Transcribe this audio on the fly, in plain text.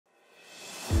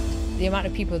the amount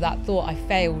of people that thought I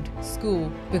failed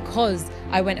school because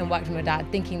I went and worked with my dad,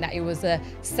 thinking that it was a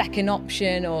second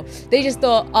option, or they just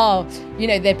thought, oh, you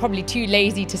know, they're probably too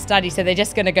lazy to study, so they're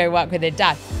just gonna go work with their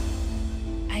dad.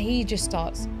 And he just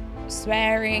starts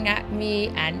swearing at me,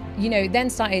 and, you know, then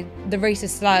the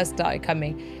racist slurs started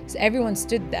coming. So everyone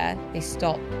stood there, they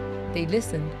stopped, they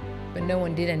listened, but no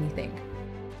one did anything.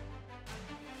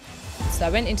 So I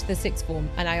went into the sixth form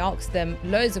and I asked them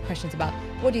loads of questions about,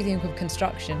 what do you think of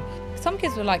construction? Some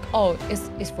kids were like, oh,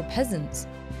 it's for peasants.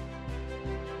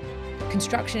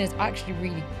 Construction is actually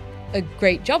really a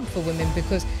great job for women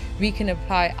because we can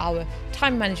apply our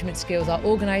time management skills, our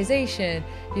organisation.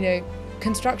 You know,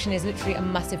 construction is literally a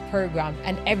massive program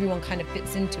and everyone kind of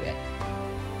fits into it.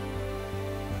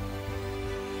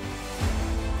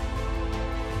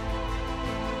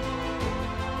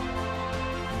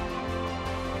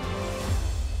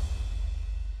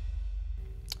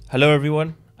 Hello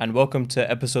everyone, and welcome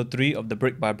to episode 3 of the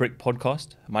Brick by Brick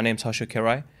podcast. My name's Harsha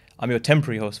Kirai. I'm your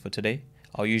temporary host for today.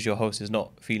 Our usual host is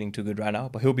not feeling too good right now,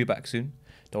 but he'll be back soon.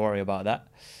 Don't worry about that.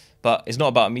 But it's not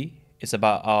about me, it's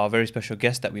about our very special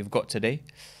guest that we've got today.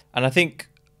 And I think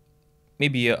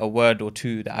maybe a word or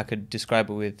two that I could describe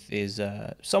it with is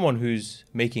someone who's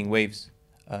making waves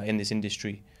in this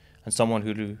industry, and someone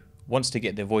who wants to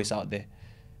get their voice out there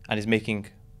and is making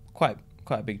quite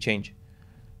a big change.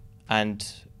 And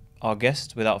our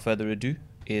guest, without further ado,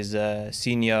 is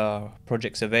Senior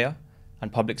Project Surveyor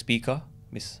and Public Speaker,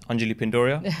 Miss Anjali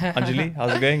Pindoria. Anjali,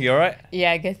 how's it going? You all right?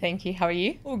 Yeah, good, thank you. How are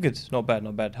you? Oh, good. Not bad,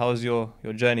 not bad. How's your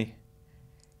journey?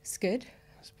 It's good.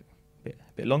 It's a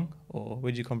bit long, or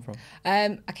where'd you come from?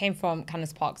 I came from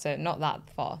Cannes Park, so not that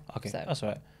far. Okay, so. that's all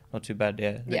right. Not too bad, yeah.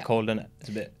 A bit cold, isn't it? It's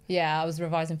a bit... Yeah, I was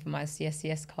revising for my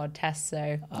CSCS card test,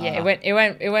 so yeah, it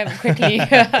went quickly.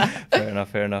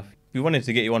 Fair enough. We wanted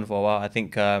to get you on for a while. I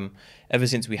think ever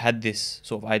since we had this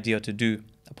sort of idea to do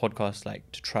a podcast, like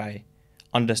to try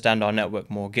understand our network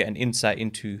more, get an insight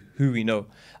into who we know.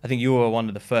 I think you were one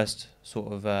of the first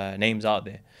sort of names out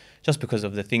there, just because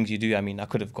of the things you do. I mean, I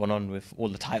could have gone on with all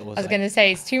the titles. I was going to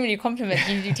say, it's too many compliments.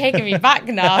 You're taking me back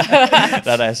now.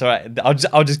 No, it's all right.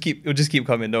 It'll just keep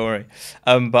coming. Don't worry.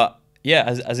 But yeah,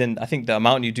 as in, I think the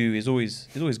amount you do is always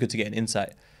good to get an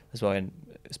insight as well, and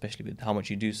especially with how much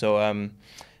you do. So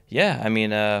yeah, I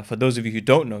mean, for those of you who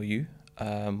don't know you,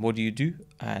 what do you do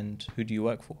and who do you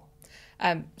work for?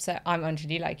 So I'm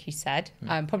Anjali, like you said.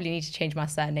 Probably need to change my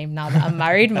surname now that I'm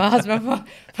married. My husband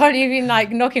probably been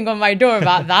like knocking on my door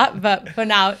about that, but for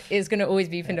now it's going to always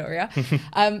be Pindoria.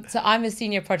 So I'm a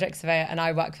senior project surveyor and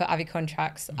I work for Avi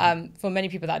Contracts. For many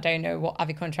people that don't know what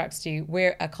Avi Contracts do,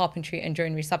 we're a carpentry and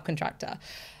joinery subcontractor.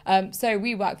 So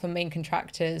we work for main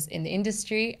contractors in the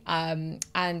industry,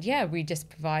 and yeah, we just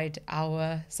provide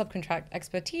our subcontract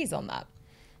expertise on that.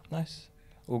 Nice.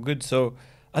 All good. So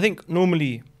I think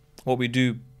normally what we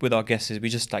do with our guests is we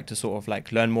just like to sort of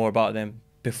like learn more about them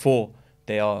before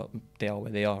they are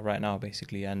where they are right now,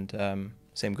 basically. And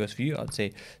same goes for you, I'd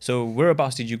say. So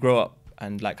whereabouts did you grow up,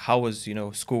 and like how was, you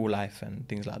know, school life and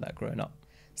things like that growing up?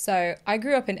 So I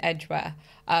grew up in Edgware,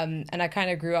 and I kind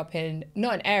of grew up in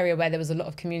not an area where there was a lot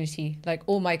of community. Like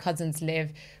all my cousins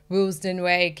live Willesden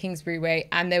Way, Kingsbury Way,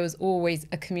 and there was always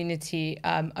a community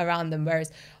around them.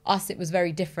 Whereas us, it was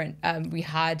very different. We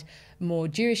had more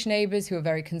Jewish neighbours who were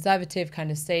very conservative,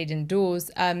 kind of stayed indoors.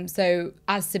 So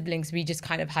as siblings, we just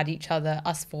kind of had each other,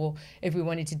 us four, if we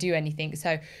wanted to do anything.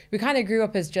 So we kind of grew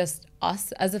up as just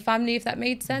us as a family, if that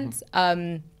made sense.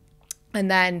 And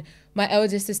then my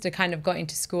elder sister kind of got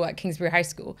into school at Kingsbury High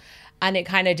School, and it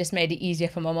kind of just made it easier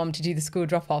for my mom to do the school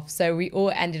drop-off. So we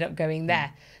all ended up going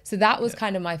there. So that was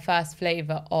kind of my first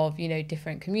flavour of, you know,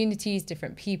 different communities,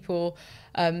 different people.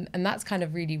 And that's kind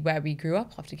of really where we grew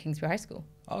up after Kingsbury High School.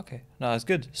 Okay, no, that's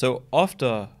good. So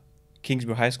after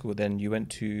Kingsbury High School, then you went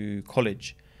to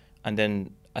college, and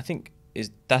then I think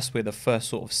that's where the first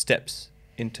sort of steps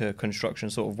into construction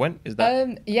sort of went? Is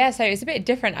that yeah, so it's a bit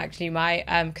different actually,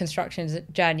 my construction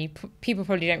journey. People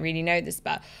probably don't really know this,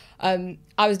 but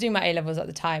I was doing my A-levels at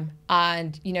the time,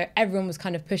 and you know, everyone was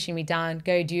kind of pushing me down,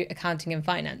 go do accounting and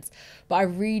finance, but I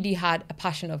really had a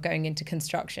passion of going into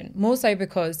construction, more so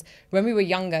because when we were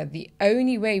younger, the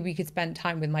only way we could spend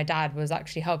time with my dad was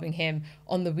actually helping him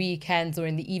on the weekends or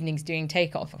in the evenings doing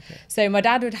takeoff. Okay. So my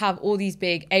dad would have all these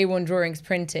big A1 drawings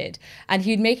printed, and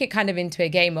he'd make it kind of into a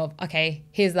game of, okay,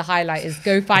 here's the highlighters,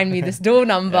 go find me this door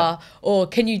number, or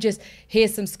can you just,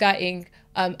 here's some skirting.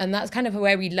 And that's kind of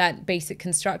where we learnt basic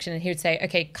construction. And he would say,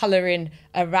 okay, colour in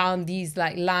around these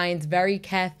like lines very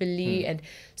carefully. And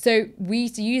so we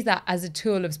used to use that as a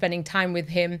tool of spending time with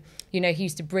him. You know, he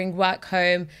used to bring work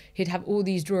home. He'd have all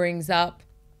these drawings up.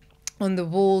 on the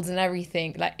walls and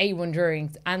everything, like A1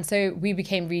 drawings. And so we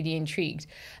became really intrigued.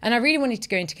 And I really wanted to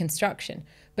go into construction.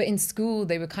 But in school,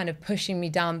 they were kind of pushing me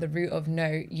down the route of,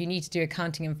 no, you need to do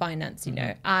accounting and finance, you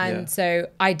know. And so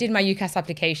I did my UCAS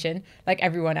application like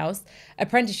everyone else.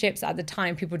 Apprenticeships at the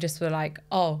time, people just were like,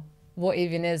 oh, what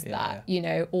even is that, you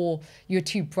know, or you're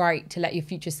too bright to let your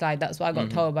future slide. That's what I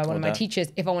got told by one of my teachers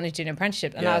if I wanted to do an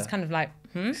apprenticeship. And I was kind of like,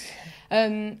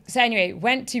 So anyway,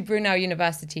 went to Brunel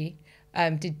University,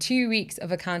 did 2 weeks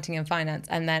of accounting and finance.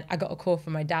 And then I got a call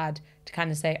from my dad to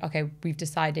kind of say, okay, we've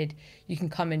decided you can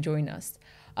come and join us.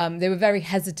 They were very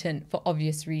hesitant for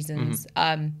obvious reasons,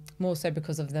 more so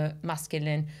because of the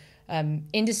masculine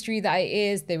industry that it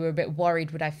is. They were a bit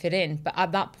worried would I fit in. But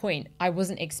at that point, I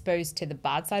wasn't exposed to the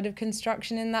bad side of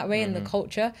construction in that way, in the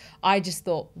culture. I just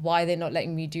thought, why are they not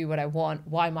letting me do what I want?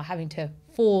 Why am I having to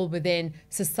fall within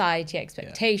society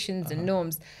expectations and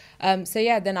norms? So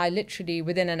yeah, then I literally,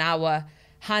 within an hour,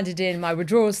 handed in my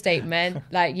withdrawal statement,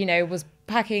 like, you know, was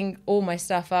packing all my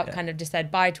stuff up, kind of just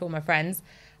said bye to all my friends.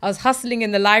 I was hustling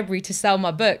in the library to sell my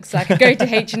books so I could go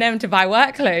to H&M to buy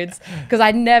work clothes because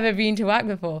I'd never been to work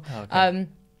before. And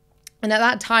at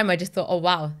that time, I just thought, oh,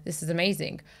 wow, this is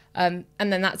amazing. And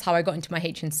then that's how I got into my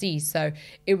H&C. So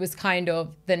it was kind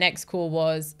of, the next call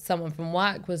was someone from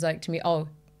work was like to me, oh,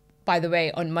 by the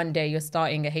way, on Monday, you're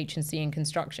starting a H&C in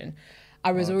construction.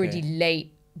 I was already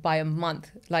late by a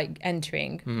month, like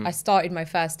entering. I started my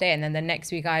first day and then the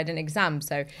next week I had an exam.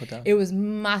 So it was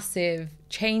massive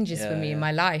changes for me in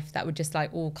my life that were just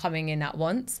like all coming in at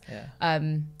once.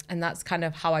 And that's kind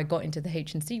of how I got into the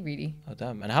H&C really. Oh,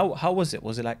 damn. And how was it?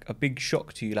 Was it like a big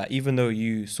shock to you? Like, even though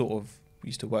you sort of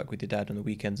used to work with your dad on the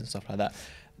weekends and stuff like that,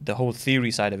 the whole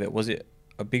theory side of it, was it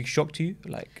a big shock to you?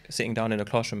 Like sitting down in a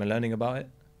classroom and learning about it?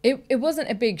 It wasn't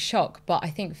a big shock, but I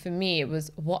think for me, it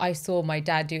was what I saw my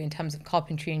dad do in terms of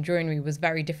carpentry and joinery was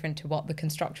very different to what the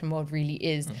construction world really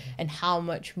is and how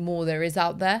much more there is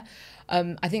out there.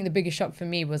 I think the biggest shock for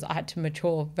me was I had to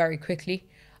mature very quickly.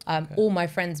 All my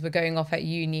friends were going off at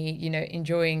uni, you know,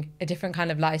 enjoying a different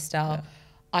kind of lifestyle.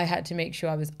 I had to make sure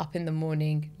I was up in the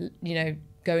morning, you know,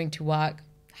 going to work,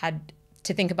 had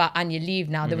to think about annual leave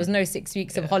now. There was no 6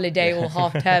 weeks of holiday or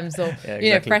half terms or,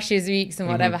 you know, freshers weeks and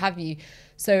whatever have you.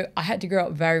 So I had to grow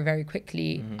up very, very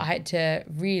quickly. I had to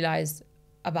realize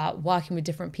about working with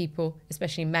different people,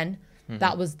 especially men.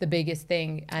 That was the biggest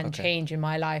thing and change in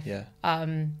my life.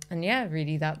 And yeah,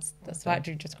 really, that's why I had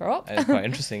to just grow up. It's quite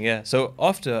interesting, yeah. So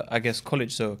after, I guess,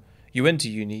 college, so you went to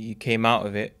uni, you came out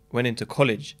of it, went into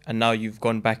college, and now you've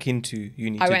gone back into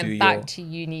uni to do your... I went back to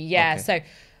uni, yeah. So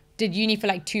did uni for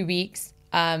like 2 weeks.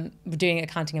 Doing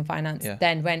accounting and finance,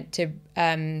 then went to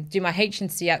do my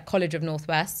H&C at College of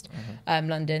Northwest,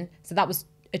 London. So that was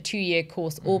a 2-year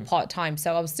course, all part-time.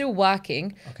 So I was still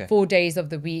working 4 days of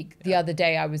the week. The other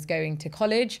day I was going to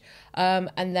college.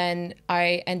 And then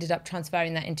I ended up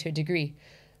transferring that into a degree.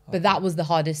 But that was the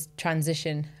hardest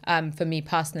transition for me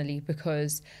personally,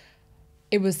 because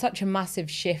it was such a massive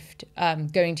shift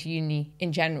going to uni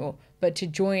in general. But to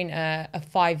join a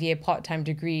 5-year part-time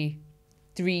degree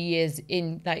 3 years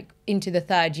in, like into the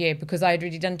third year, because I had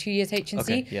already done 2 years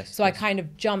H&C. So I kind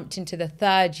of jumped into the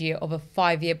third year of a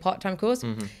 5-year part-time course.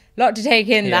 Lot to take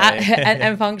in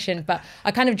and function, but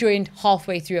I kind of joined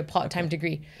halfway through a part-time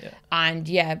degree. And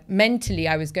mentally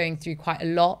I was going through quite a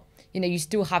lot. You know, you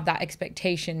still have that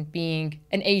expectation being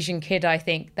an Asian kid, I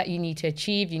think, that you need to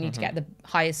achieve, you need to get the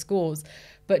highest scores.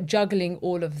 But juggling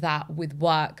all of that with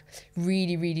work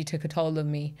really, really took a toll on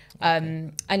me.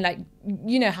 And like,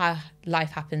 you know how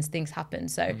life happens, things happen.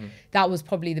 So that was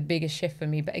probably the biggest shift for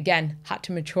me. But again, had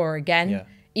to mature again,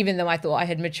 even though I thought I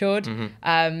had matured.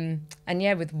 And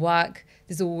yeah, with work,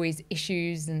 there's always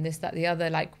issues and this, that, the other,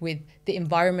 like with the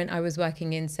environment I was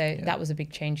working in. So that was a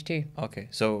big change too. Okay,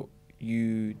 so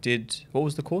you did, what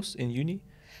was the course in uni?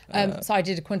 So I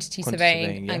did a quantity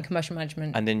surveying and commercial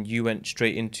management. And then you went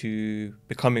straight into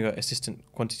becoming an assistant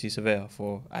quantity surveyor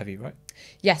for Avi, right?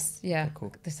 Yes, yeah. Okay,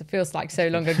 cool. This feels like so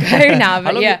long ago now,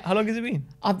 but How long has it been?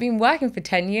 I've been working for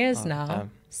 10 years now.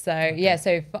 Damn.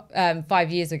 So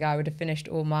 5 years ago, I would have finished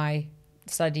all my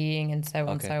studying and so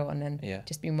on, and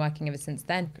just been working ever since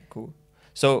then. Okay, cool.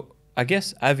 So I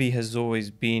guess Avi has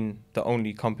always been the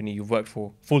only company you've worked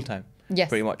for full time. Yes.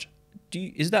 Pretty much.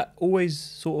 Is that always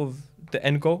sort of the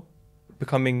end goal?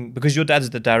 Becoming, because your dad's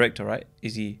the director, right?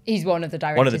 Is he? He's one of the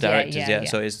directors. One of the directors, yeah.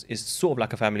 So it's sort of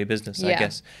like a family business, I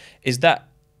guess. Has that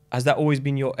always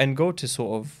been your end goal to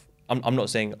sort of? I'm not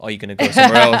saying, are you going to go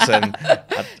somewhere else? And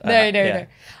No.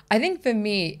 I think for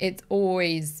me, it's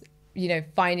always you know,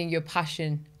 finding your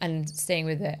passion and staying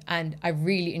with it. And I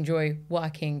really enjoy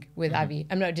working with Avi.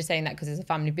 I'm not just saying that because it's a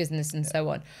family business and so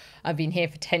on. I've been here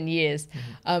for 10 years.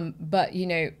 But, you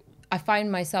know, I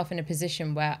find myself in a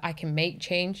position where I can make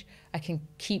change. I can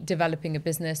keep developing a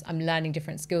business. I'm learning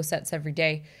different skill sets every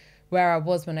day. Where I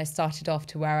was when I started off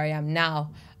to where I am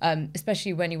now,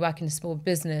 especially when you work in a small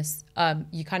business,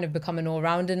 you kind of become an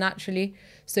all-rounder naturally.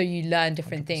 So you learn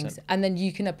different 100%. things, and then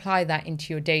you can apply that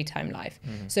into your daytime life.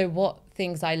 So what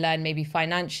things I learn maybe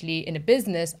financially in a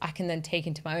business, I can then take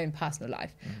into my own personal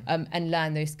life and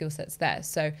learn those skill sets there.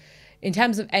 So in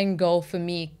terms of end goal, for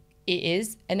me, it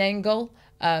is an end goal,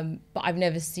 but I've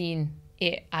never seen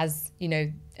it as, you know,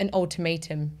 an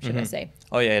ultimatum, should I say.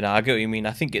 Oh yeah, no, I get what you mean.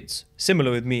 I think it's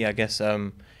similar with me, I guess,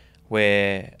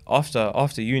 where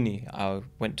after uni, I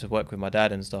went to work with my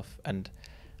dad and stuff, and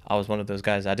I was one of those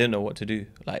guys, I didn't know what to do.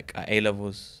 Like at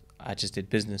A-levels, I just did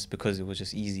business because it was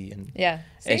just easy, and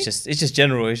it's just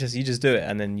general. It's just, you just do it.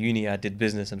 And then uni, I did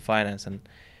business and finance, and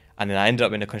then I ended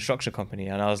up in a construction company,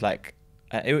 and I was like,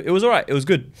 it was all right. It was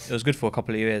good. It was good for a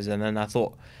couple of years, and then I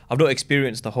thought, I've not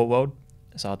experienced the whole world.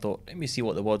 So I thought, let me see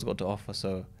what the world's got to offer.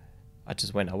 So I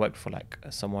just went. I worked for like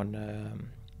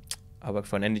I worked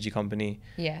for an energy company.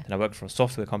 Yeah. Then I worked for a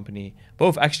software company.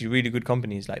 Both actually really good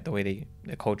companies, like the way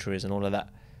their culture is and all of that.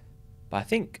 But I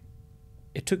think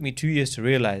it took me 2 years to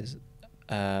realize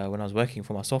when I was working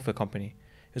for my software company,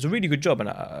 it was a really good job, and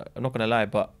I'm not gonna lie,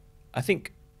 but I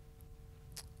think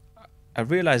I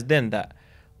realized then that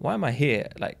why am I here,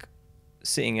 like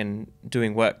sitting and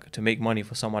doing work to make money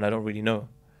for someone I don't really know?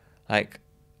 Like,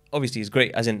 obviously it's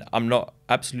great, as in I'm not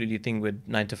absolutely thing with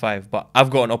 9 to 5, but I've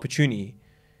got an opportunity.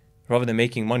 Rather than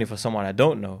making money for someone I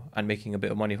don't know and making a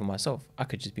bit of money for myself, I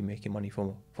could just be making money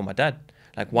for my dad.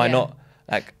 Like, why not?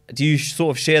 Like, do you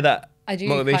sort of share that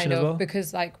motivation kind of, as well?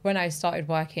 because like when I started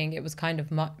working, it was kind of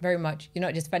very much, you're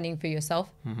not just fending for yourself,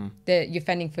 you're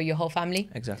fending for your whole family.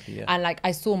 Exactly, yeah. And like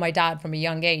I saw my dad from a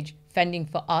young age fending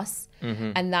for us,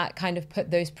 and that kind of put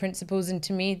those principles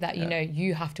into me that, you know,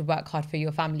 you have to work hard for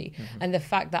your family. And the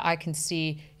fact that I can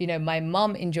see, you know, my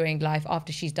mum enjoying life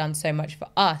after she's done so much for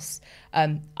us,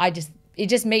 it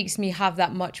just makes me have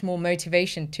that much more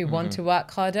motivation to want to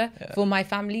work harder for my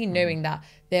family, knowing that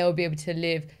they'll be able to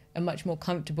live a much more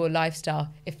comfortable lifestyle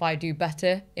if I do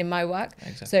better in my work.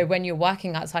 Exactly. So when you're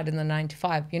working outside in the 9 to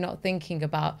 5, you're not thinking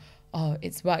about, oh,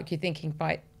 it's work. You're thinking,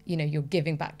 right, you know, you're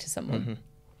giving back to someone.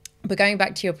 But going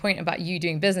back to your point about you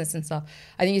doing business and stuff,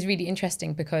 I think it's really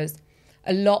interesting because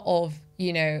a lot of,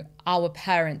 you know, our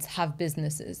parents have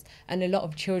businesses, and a lot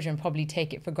of children probably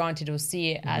take it for granted or see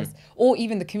it as, or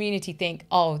even the community think,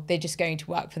 oh, they're just going to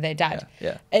work for their dad.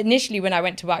 Initially, when I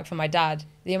went to work for my dad,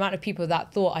 the amount of people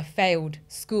that thought I failed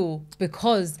school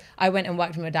because I went and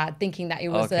worked with my dad, thinking that it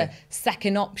was a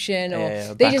second option,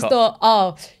 or they just thought,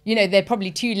 oh, you know, they're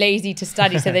probably too lazy to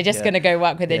study, so they're just going to go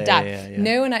work with their dad.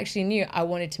 No one actually knew I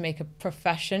wanted to make a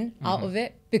profession out of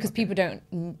it, because people don't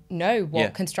know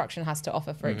what construction has to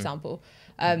offer, for example.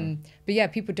 But yeah,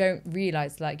 people don't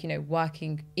realize, like, you know,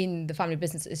 working in the family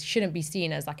business, it shouldn't be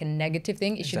seen as like a negative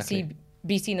thing. It should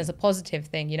be seen as a positive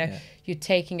thing. You know, you're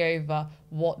taking over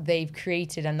what they've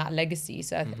created and that legacy.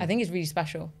 So I think it's really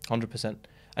special. 100%.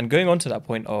 And going on to that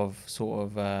point of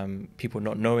sort of people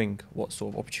not knowing what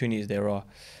sort of opportunities there are.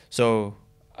 So,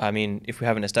 I mean, if we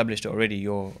haven't established it already,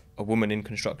 you're a woman in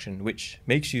construction, which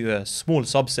makes you a small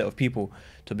subset of people,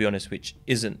 to be honest, which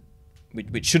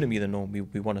shouldn't be the norm.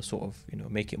 We want to sort of, you know,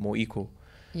 make it more equal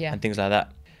and things like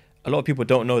that. A lot of people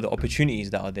don't know the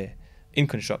opportunities that are there in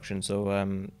construction. So,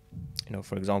 you know,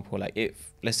 for example, like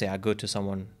if, let's say I go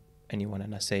to anyone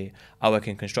and I say, I work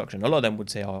in construction, a lot of them would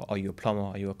say, oh, are you a plumber?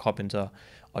 Are you a carpenter?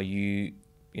 Are you,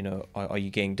 you know, are you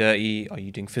getting dirty? Are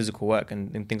you doing physical work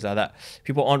and things like that?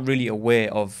 People aren't really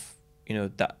aware of, you know,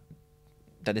 that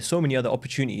there's so many other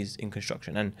opportunities in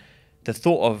construction. And the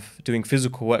thought of doing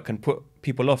physical work can put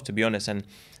people off, to be honest. And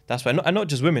that's why, and not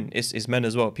just women, it's men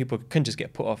as well. People can just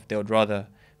get put off. They would rather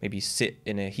maybe sit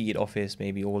in a heated office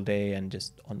maybe all day and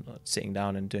just sitting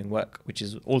down and doing work, which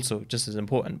is also just as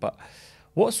important. But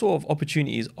what sort of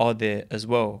opportunities are there as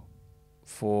well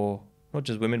for not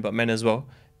just women, but men as well,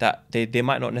 that they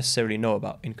might not necessarily know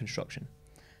about in construction?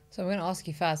 So I'm going to ask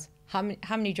you first, how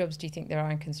many jobs do you think there are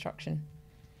in construction?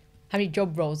 How many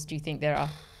job roles do you think there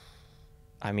are?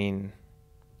 I mean,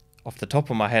 off the top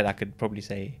of my head, I could probably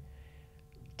say...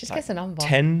 Just guess a number.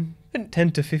 10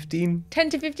 to 15? 10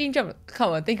 to 15 jobs.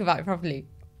 Come on, think about it properly.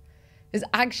 There's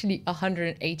actually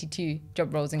 182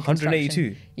 job roles in construction.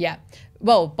 182? Yeah.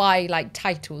 Well, by like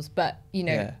titles, but you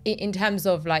know, in terms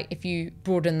of like, if you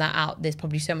broaden that out, there's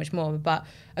probably so much more. But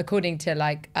according to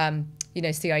like you know,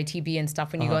 CITB and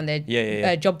stuff, when you go on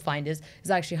their job finders, it's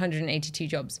actually 182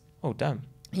 jobs. Oh, damn.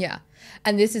 Yeah.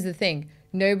 And this is the thing.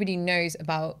 Nobody knows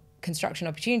about construction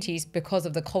opportunities because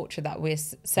of the culture that we're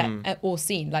set or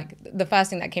seen. Like the first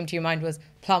thing that came to your mind was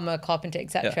plumber, carpenter,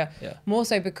 etc. More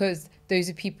so because those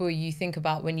are people you think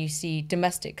about when you see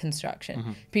domestic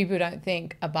construction. People don't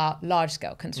think about large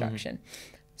scale construction.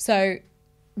 So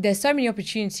there's so many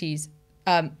opportunities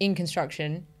in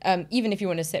construction, even if you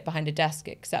want to sit behind a desk,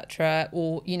 etc.,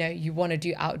 or you know, you want to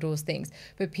do outdoors things,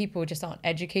 but people just aren't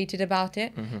educated about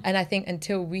it. And I think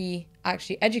until we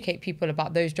actually educate people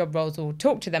about those job roles or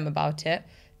talk to them about it,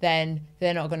 then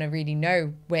they're not going to really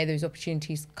know where those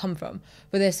opportunities come from.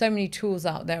 But there's so many tools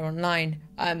out there online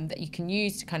that you can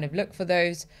use to kind of look for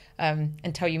those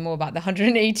and tell you more about the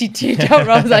 182 job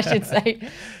roles, I should say.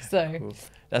 So cool.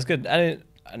 That's good.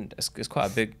 And it's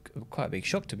quite a big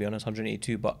shock, to be honest,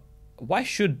 182. But why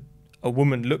should a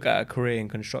woman look at a career in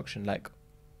construction? Like,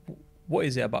 what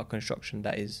is it about construction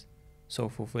that is so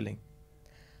fulfilling?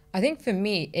 I think for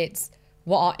me, it's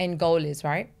what our end goal is,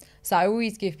 right? So I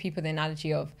always give people the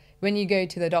analogy of when you go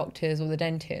to the doctors or the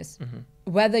dentist,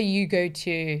 whether you go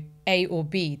to A or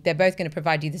B, they're both going to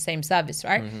provide you the same service,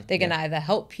 right? They're going to either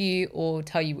help you or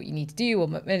tell you what you need to do or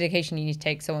what medication you need to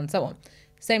take, so on and so on.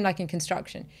 Same like in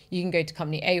construction. You can go to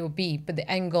company A or B, but the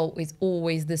end goal is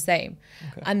always the same.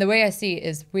 And the way I see it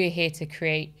is we're here to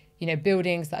create, you know,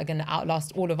 buildings that are going to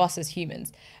outlast all of us as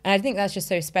humans. And I think that's just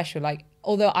so special. Like,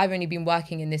 although I've only been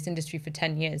working in this industry for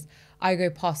 10 years, I go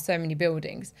past so many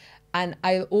buildings and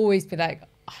I'll always be like,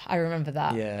 oh, I remember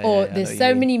that. There's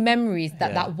so many memories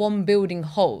that that one building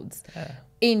holds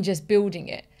in just building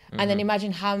it. And then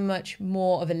imagine how much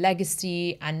more of a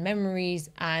legacy and memories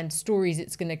and stories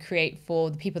it's going to create for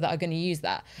the people that are going to use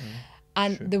that.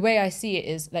 And the way I see it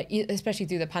is, like, especially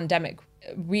through the pandemic,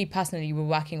 we personally were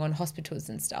working on hospitals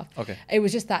and stuff. It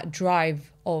was just that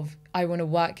drive of, I want to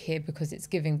work here because it's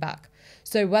giving back.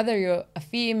 So whether you're a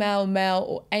female, male,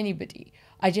 or anybody,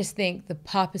 I just think the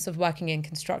purpose of working in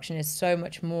construction is so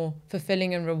much more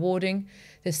fulfilling and rewarding.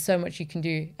 There's so much you can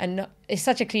do. And it's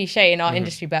such a cliche in our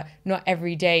industry, but not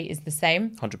every day is the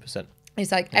same. 100%.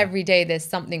 It's like every day there's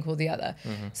something or the other.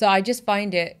 So I just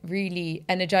find it really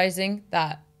energizing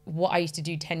that what I used to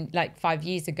do 5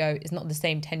 years ago is not the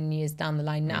same 10 years down the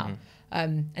line now.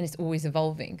 And it's always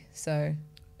evolving. So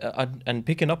and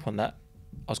picking up on that,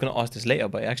 I was going to ask this later,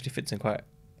 but it actually fits in quite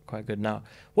good now.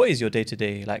 What is your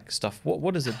day-to-day like stuff?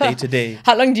 What is a day-to-day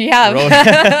How long do you have?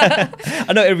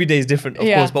 I know every day is different, of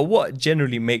course, but what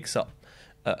generally makes up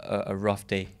a rough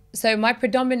day? So my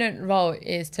predominant role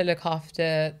is to look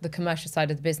after the commercial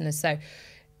side of the business. So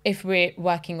if we're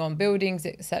working on buildings,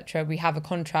 etc., we have a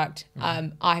contract.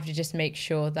 I have to just make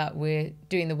sure that we're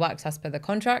doing the works as per the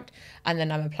contract, and then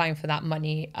I'm applying for that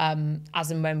money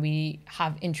as and when we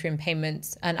have interim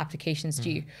payments and applications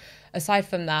due. Aside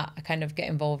from that, I kind of get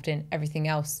involved in everything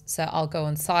else. So I'll go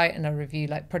on site and I'll review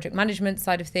like project management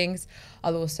side of things.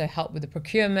 I'll also help with the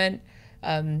procurement,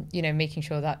 you know, making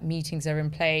sure that meetings are in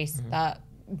place, that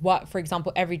what, for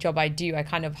example, every job I do, I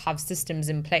kind of have systems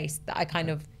in place that I kind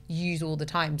of use all the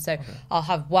time. So I'll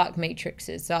have work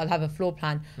matrices. So I'll have a floor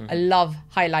plan. I love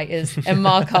highlighters and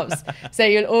markups. So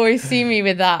you'll always see me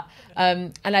with that.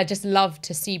 And I just love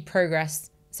to see progress.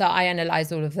 So I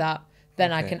analyze all of that.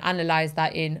 Then I can analyze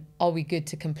that in, are we good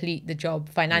to complete the job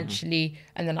financially?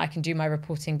 And then I can do my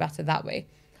reporting better that way.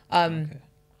 The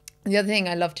other thing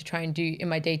I love to try and do in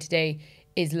my day-to-day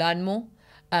is learn more.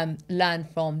 Learn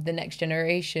from the next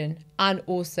generation and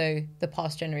also the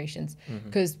past generations,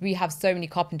 because we have so many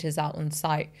carpenters out on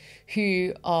site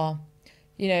who are,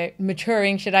 you know,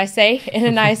 maturing, should I say, in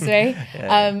a nice way.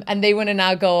 And they want to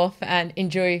now go off and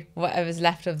enjoy whatever's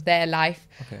left of their life.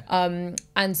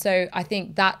 And so I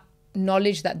think that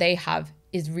knowledge that they have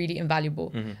is really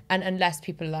invaluable. And unless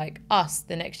people like us,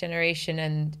 the next generation,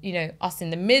 and, you know, us in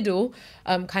the middle,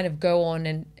 kind of go on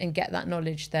and get that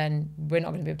knowledge, then we're not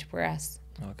going to be able to progress.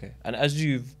 And as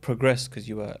you've progressed, because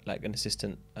you were like an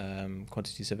assistant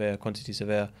quantity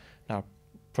surveyor, now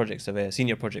project surveyor,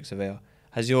 senior project surveyor,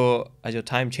 has your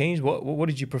time changed? What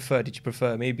did you prefer? Did you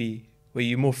prefer, maybe, were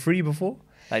you more free before?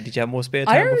 Like, did you have more spare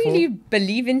time before? I don't really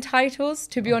believe in titles,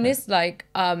 to be honest. Like,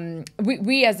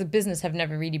 we as a business have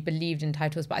never really believed in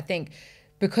titles, but I think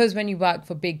because when you work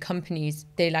for big companies,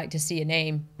 they like to see a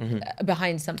name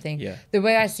behind something. The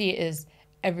way I see it is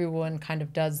everyone kind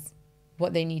of does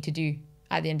what they need to do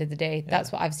at the end of the day. That's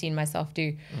what I've seen myself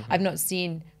do. I've not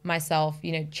seen myself,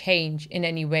 you know, change in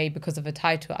any way because of a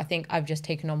title. I think I've just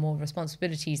taken on more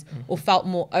responsibilities or felt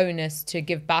more onus to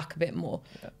give back a bit more.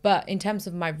 But in terms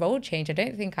of my role change, I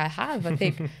don't think I have. I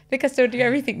think I still do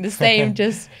everything the same,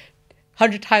 just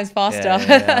 100 times faster.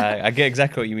 I get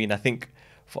exactly what you mean. I think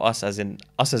for us as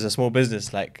a small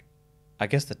business, like, I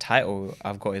guess the title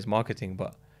I've got is marketing,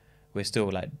 but we're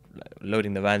still like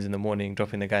loading the vans in the morning,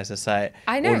 dropping the guys to site,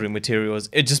 ordering materials.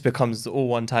 It just becomes all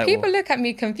one title. People look at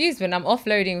me confused when I'm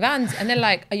offloading vans and they're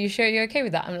like, are you sure you're okay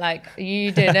with that? I'm like,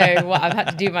 you don't know what I've had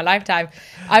to do in my lifetime.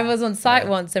 I was on site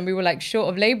once and we were like short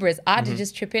of labourers. I had to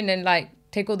just chip in and like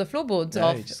take all the floorboards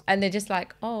off. And they're just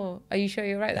like, oh, are you sure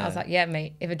you're right? I was like, yeah,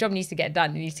 mate, if a job needs to get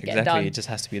done, it needs to get done. Exactly, it just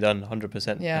has to be done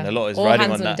 100%. Yeah. And a lot is all riding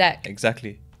hands on that. Deck.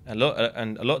 Exactly. A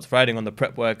lot's riding on the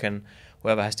prep work and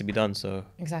whatever has to be done. So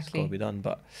exactly, it's got to be done.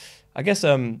 But I guess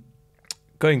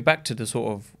going back to the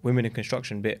sort of women in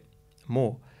construction bit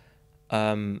more,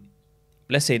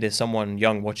 let's say there's someone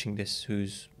young watching this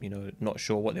who's, you know, not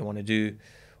sure what they want to do,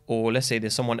 or let's say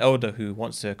there's someone elder who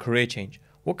wants a career change.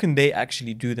 What can they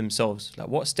actually do themselves? Like,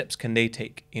 what steps can they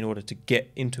take in order to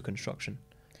get into construction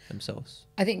themselves?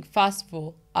 I think first of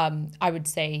all, I would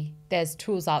say there's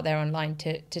tools out there online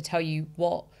to tell you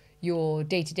what your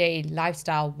day-to-day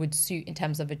lifestyle would suit in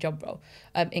terms of a job role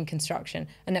in construction.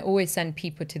 And I always send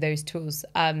people to those tools.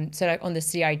 So like on the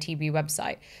CITB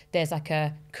website, there's like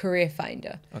a career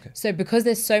finder. Okay. So because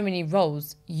there's so many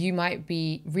roles, you might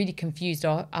be really confused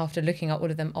after looking at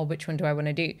all of them, which one do I want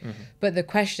to do? But the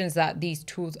questions that these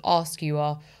tools ask you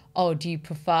are, oh, do you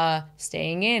prefer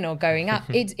staying in or going out?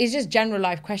 It's just general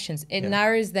life questions. It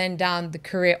narrows then down the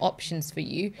career options for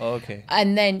you. Okay.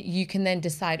 And then you can then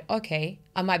decide, okay,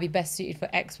 I might be best suited for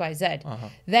X, Y, Z.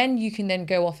 Then you can then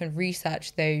go off and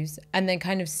research those and then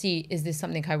kind of see, is this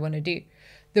something I want to do?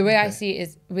 The way I see it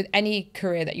is with any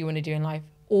career that you want to do in life,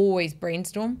 always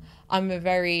brainstorm. I'm a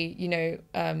very, you know,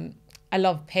 I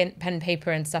love pen,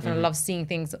 paper and stuff, and I love seeing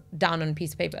things down on a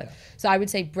piece of paper. So I would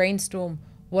say brainstorm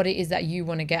what it is that you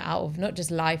want to get out of not just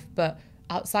life, but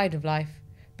outside of life.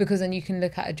 Because then you can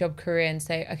look at a job career and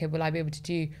say, okay, will I be able to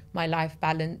do my life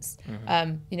balance?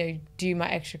 You know, do my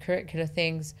extracurricular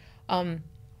things. But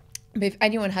if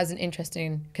anyone has an interest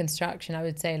in construction, I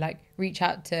would say like reach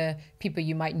out to people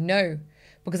you might know.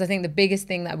 Because I think the biggest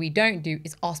thing that we don't do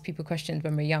is ask people questions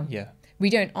when we're young. Yeah. We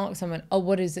don't ask someone, oh,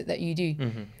 what is it that you do?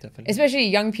 Definitely. Especially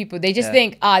young people, they just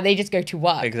think, they just go to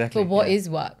work. Exactly. But what is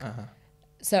work?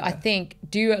 So I think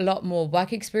do a lot more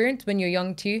work experience when you're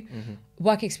young too.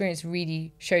 Work experience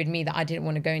really showed me that I didn't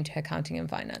want to go into accounting and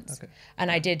finance.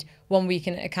 And I did 1 week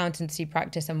in accountancy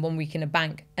practice and 1 week in a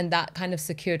bank. And that kind of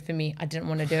secured for me, I didn't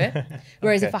want to do it.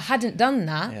 Whereas if I hadn't done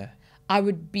that, I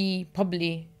would be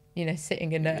probably, you know,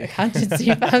 sitting in an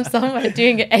accountancy firm somewhere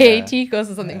doing an AAT course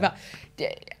or something. But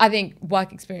I think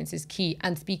work experience is key,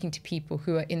 and speaking to people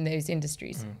who are in those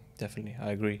industries. Definitely, I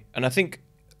agree. And I think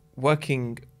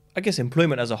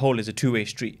employment as a whole is a two-way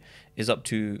street. It's up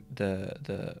to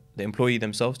the employee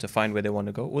themselves to find where they want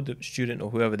to go, or the student or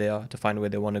whoever they are to find where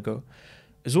they want to go.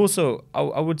 It's also,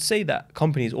 I would say that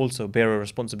companies also bear a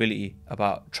responsibility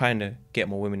about trying to get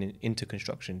more women into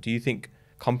construction. Do you think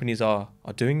companies are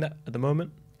doing that at the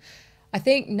moment? I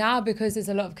think now, because there's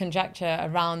a lot of conjecture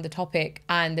around the topic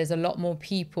and there's a lot more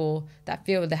people that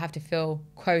feel they have to fill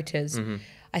quotas,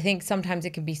 I think sometimes it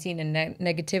can be seen in a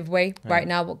negative way right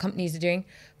now, what companies are doing.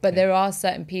 But there are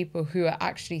certain people who are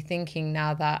actually thinking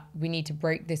now that we need to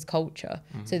break this culture.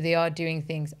 So they are doing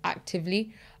things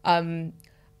actively.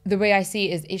 The way I see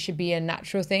it is it should be a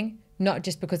natural thing, not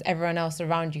just because everyone else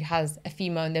around you has a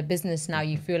female in their business now,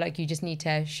 you feel like you just need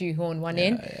to shoehorn one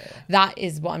in. That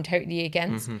is what I'm totally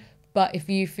against. But if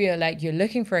you feel like you're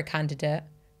looking for a candidate,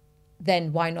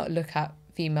 then why not look at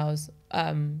females,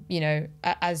 you know,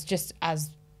 as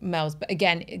males? But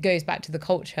again, it goes back to the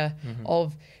culture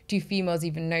of, do females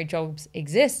even know jobs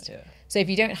exist? So if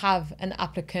you don't have an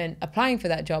applicant applying for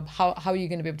that job, how are you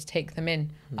going to be able to take them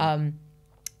in?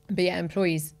 But yeah,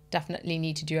 employees definitely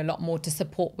need to do a lot more to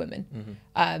support women.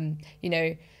 You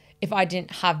know, if I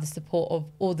didn't have the support of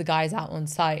all the guys out on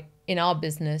site in our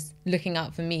business looking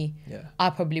out for me, I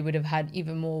probably would have had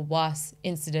even more worse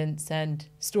incidents and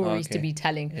stories to be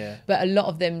telling. But a lot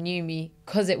of them knew me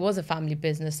because it was a family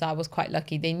business, so I was quite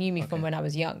lucky. They knew me from when I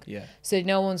was young. So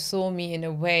no one saw me in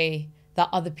a way that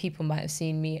other people might have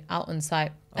seen me out on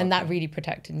site, and that really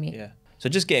protected me. So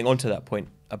just getting onto that point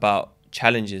about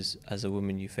challenges as a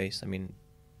woman you face, I mean,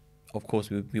 of course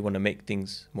we want to make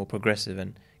things more progressive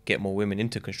and get more women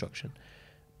into construction,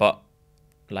 but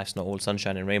life's not all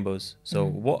sunshine and rainbows. So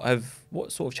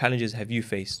what sort of challenges have you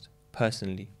faced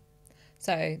personally?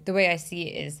 So the way I see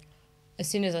it is, as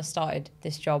soon as I started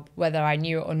this job, whether I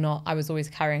knew it or not, I was always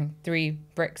carrying 3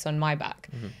 bricks on my back.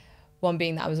 One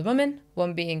being that I was a woman,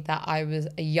 one being that I was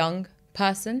a young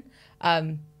person,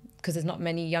 because there's not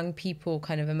many young people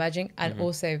kind of emerging, and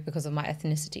also because of my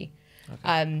ethnicity.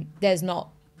 There's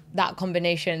not that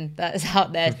combination that's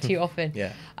out there too often.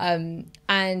 Yeah.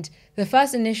 And the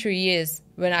first initial years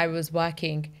when I was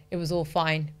working, it was all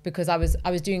fine because I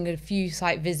was doing a few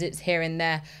site visits here and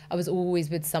there. I was always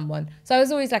with someone. So I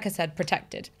was always, like I said,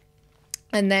 protected.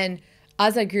 And then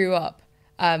as I grew up,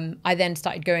 I then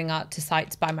started going out to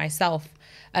sites by myself.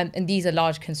 And these are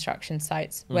large construction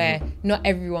sites where not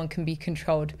everyone can be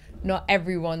controlled. Not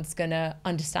everyone's going to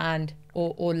understand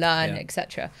or learn,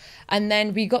 etc. And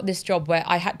then we got this job where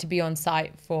I had to be on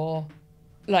site for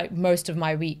like most of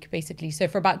my week, basically. So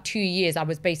for about 2 years, I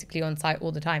was basically on site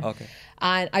all the time. Okay.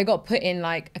 And I got put in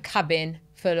like a cabin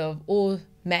full of all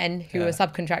men who were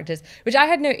subcontractors, which I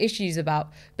had no issues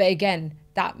about. But again,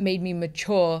 that made me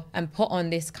mature and put on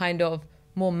this kind of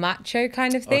more macho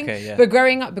kind of thing. Okay, yeah. But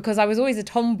growing up, because I was always a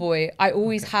tomboy, I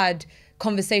always had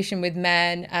conversation with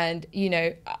men, and you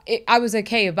know, I was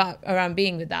okay around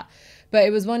being with that. But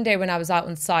it was one day when I was out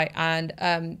on site, and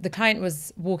the client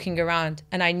was walking around,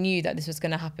 and I knew that this was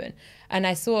going to happen, and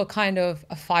I saw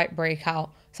a fight break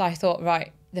out. So I thought,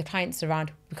 right, the client's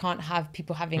around, we can't have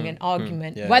people having an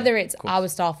argument, whether it's our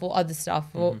staff or other staff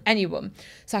or anyone.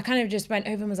 So I kind of just went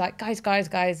over and was like, guys,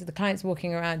 the client's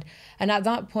walking around. And at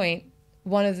that point,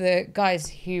 one of the guys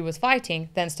who was fighting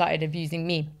then started abusing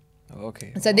me.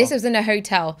 Okay. So this was in a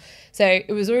hotel. So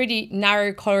it was already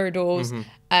narrow corridors.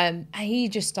 And he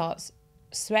just starts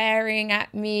swearing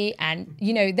at me. And,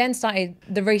 you know, then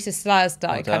the racist slurs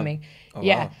started coming.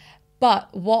 Wow. But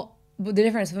what the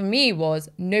difference for me was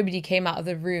nobody came out of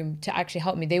the room to actually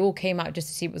help me. They all came out just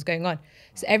to see what was going on.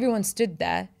 So everyone stood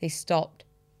there. They stopped.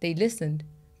 They listened.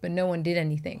 But no one did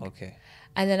anything. Okay.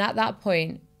 And then at that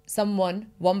point,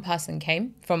 one person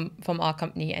came from our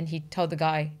company, and he told the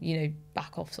guy, you know,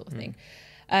 back off sort of thing.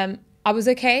 I was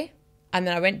okay. And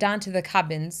then I went down to the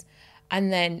cabins,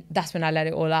 and then that's when I let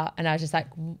it all out. And I was just like,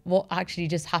 what actually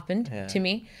just happened to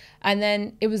me? And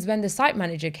then it was when the site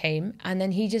manager came, and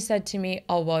then he just said to me,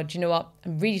 oh, well, do you know what?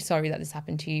 I'm really sorry that this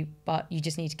happened to you, but you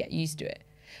just need to get used to it.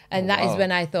 And that is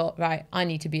when I thought, right, I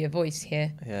need to be a voice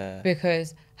here. Yeah.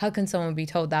 Because how can someone be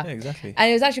told that? Yeah, exactly. And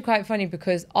it was actually quite funny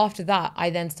because after that, I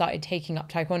then started taking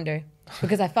up Taekwondo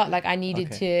because I felt like I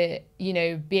needed to, you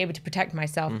know, be able to protect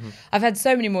myself. I've had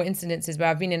so many more incidences where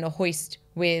I've been in a hoist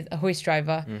with a hoist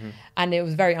driver and it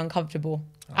was very uncomfortable.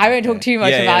 I won't talk too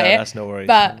much about it. That's no worries.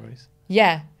 But no worries.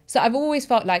 yeah, so I've always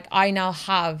felt like I now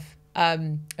have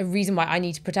a reason why I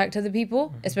need to protect other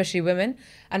people, especially women.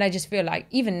 And I just feel like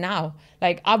even now,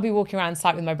 like I'll be walking around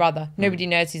site with my brother. Nobody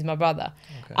knows he's my brother.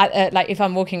 Like if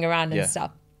I'm walking around and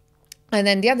stuff. And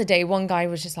then the other day, one guy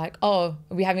was just like, oh,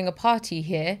 are we having a party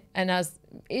here? And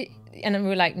we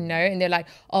were like, no. And they're like,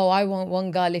 oh, I want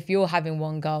one girl if you're having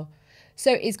one girl.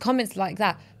 So it's comments like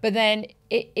that. But then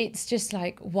it's just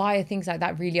like, why are things like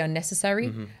that really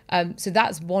unnecessary? So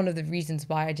that's one of the reasons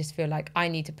why I just feel like I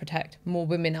need to protect more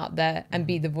women out there and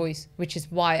be the voice, which is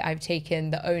why I've taken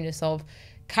the onus of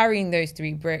carrying those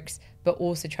 3 bricks, but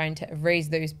also trying to erase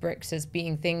those bricks as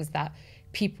being things that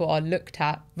people are looked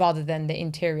at rather than the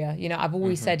interior. You know, I've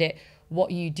always said it,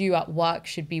 what you do at work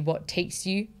should be what takes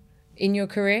you in your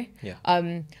career.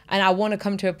 And I want to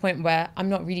come to a point where I'm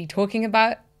not really talking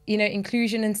about, you know,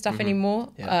 inclusion and stuff anymore.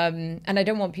 And I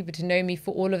don't want people to know me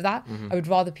for all of that. I would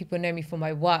rather people know me for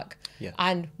my work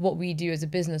and what we do as a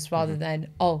business rather than,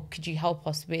 oh, could you help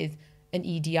us with an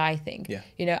EDI thing?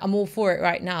 You know, I'm all for it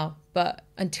right now. But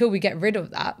until we get rid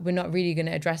of that, we're not really going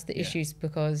to address the issues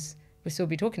because we'll still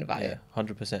be talking about it.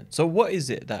 100%. So what is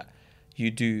it that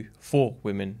you do for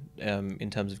women in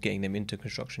terms of getting them into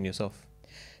construction yourself?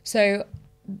 So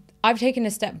I've taken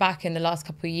a step back in the last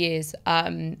couple of years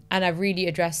and I've really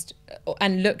addressed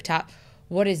and looked at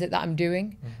what is it that I'm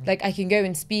doing. Like I can go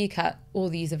and speak at all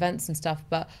these events and stuff,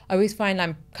 but I always find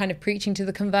I'm kind of preaching to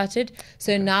the converted.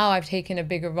 So now I've taken a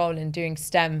bigger role in doing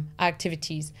STEM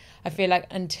activities. I feel like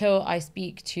until I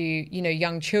speak to, you know,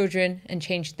 young children and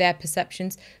change their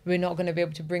perceptions, we're not going to be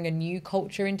able to bring a new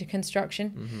culture into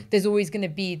construction. There's always going to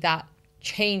be that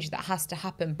change that has to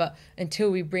happen, but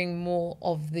until we bring more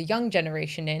of the young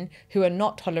generation in who are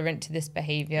not tolerant to this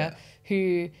behavior,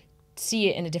 who see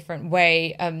it in a different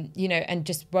way, you know, and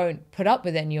just won't put up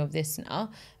with any of this now,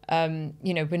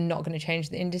 you know, we're not going to change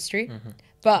the industry.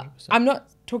 But 100%. I'm not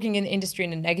talking in the industry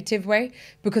in a negative way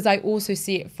because I also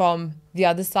see it from the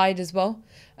other side as well.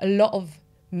 A lot of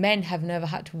men have never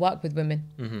had to work with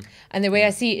women. And the way I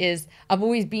see it is I've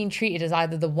always been treated as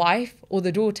either the wife or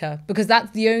the daughter because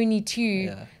that's the only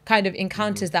two kind of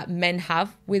encounters that men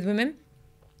have with women.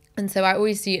 And so I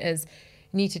always see it as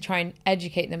need to try and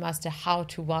educate them as to how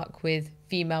to work with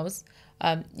females.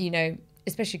 You know,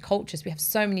 especially cultures. We have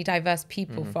so many diverse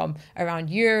people from around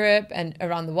Europe and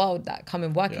around the world that come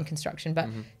and work in construction, but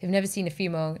they've never seen a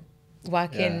female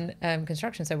work in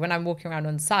construction. So when I'm walking around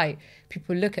on site,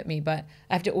 people look at me, but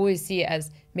I have to always see it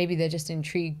as maybe they're just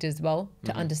intrigued as well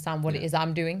to understand what it is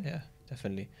I'm doing. Yeah,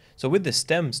 definitely. So with the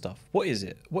STEM stuff, what is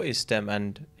it? What is STEM?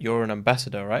 And you're an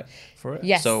ambassador, right, for it?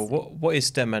 Yes. So what is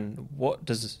STEM, and what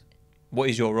is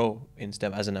your role in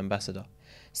STEM as an ambassador?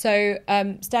 So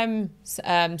STEM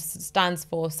stands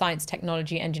for science,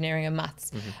 technology, engineering and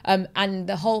maths. And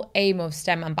the whole aim of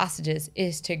STEM ambassadors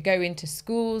is to go into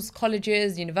schools,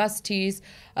 colleges, universities,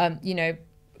 you know,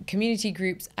 community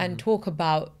groups and talk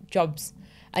about jobs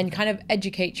and kind of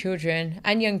educate children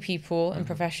and young people and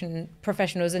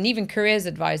professionals and even careers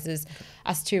advisors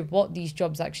as to what these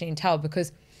jobs actually entail,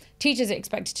 because teachers are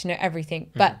expected to know everything,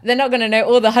 but they're not going to know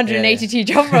all the 182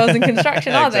 job roles in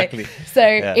construction, are they? So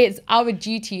it's our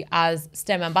duty as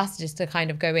STEM ambassadors to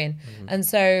kind of go in. And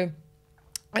so,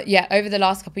 over the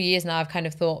last couple of years now, I've kind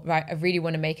of thought, right, I really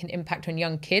want to make an impact on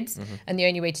young kids. And the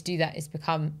only way to do that is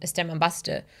become a STEM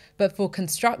ambassador. But for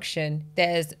construction,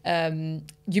 there's,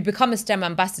 you become a STEM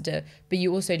ambassador, but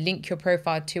you also link your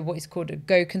profile to what is called a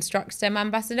Go Construct STEM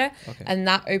ambassador. And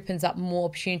that opens up more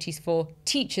opportunities for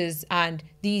teachers and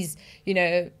these, you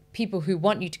know, people who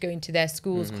want you to go into their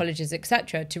schools, colleges,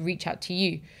 etc., to reach out to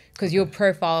you, because your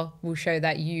profile will show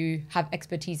that you have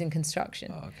expertise in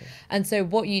construction. And so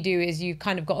what you do is you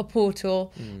kind of got a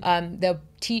portal, the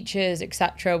teachers,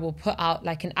 etc., will put out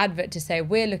like an advert to say,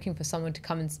 we're looking for someone to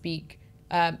come and speak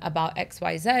about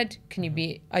XYZ. Can you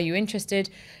be, are you interested?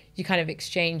 You kind of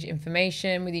exchange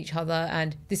information with each other,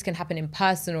 and this can happen in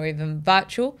person or even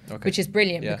virtual, which is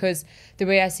brilliant because the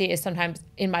way I see it is sometimes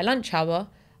in my lunch hour,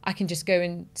 I can just go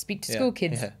and speak to school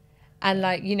kids and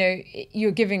like, you know, you're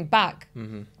giving back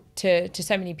to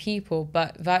so many people,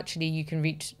 but virtually you can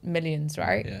reach millions,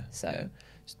 right?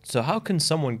 So how can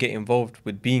someone get involved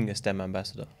with being a STEM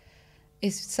ambassador?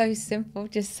 It's so simple.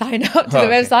 Just sign up to the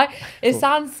website. It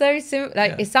sounds so simple.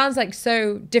 Like it sounds like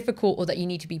so difficult or that you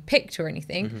need to be picked or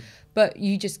anything, but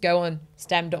you just go on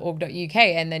stem.org.uk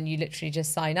and then you literally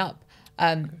just sign up.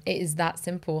 It is that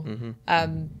simple.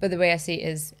 But the way I see it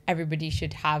is everybody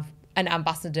should have an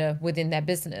ambassador within their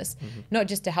business, not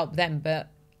just to help them, but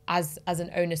as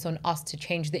an onus on us to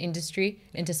change the industry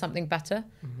into something better.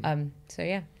 So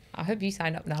yeah, I hope you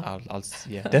sign up now. I'll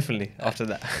yeah, definitely after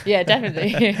that. Yeah,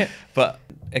 definitely. But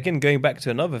again, going back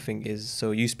to another thing is, so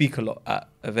you speak a lot at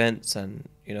events and,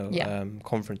 you know,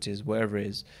 conferences, wherever it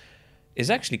is.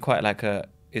 It's actually quite like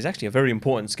it's actually a very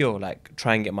important skill, like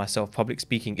try and get myself public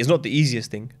speaking. It's not the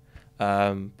easiest thing,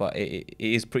 but it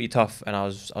is pretty tough. And I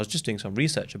was just doing some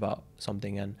research about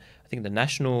something, and I think the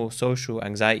National Social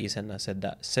Anxiety Center said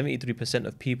that 73%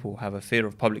 of people have a fear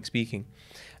of public speaking.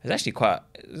 It's actually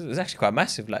quite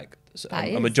massive. Like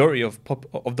a majority of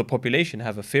the population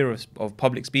have a fear of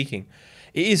public speaking.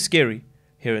 It is scary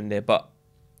here and there,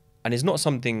 and it's not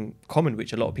something common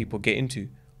which a lot of people get into.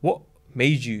 What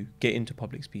made you get into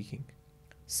public speaking?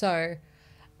 So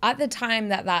at the time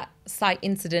that site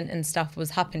incident and stuff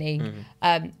was happening,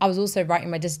 I was also writing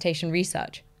my dissertation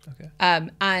research.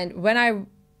 And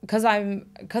because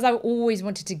I always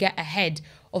wanted to get ahead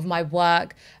of my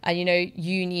work and, you know,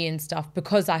 uni and stuff,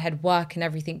 because I had work and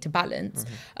everything to balance,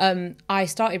 I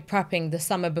started prepping the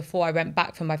summer before I went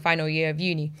back for my final year of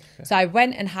uni. So I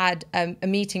went and had a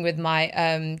meeting with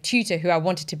my tutor, who I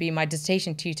wanted to be my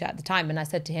dissertation tutor at the time. And I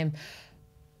said to him,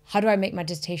 how do I make my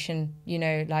dissertation, you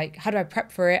know, like, how do I prep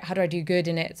for it? How do I do good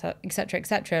in it, et cetera, et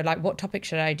cetera? Like, what topic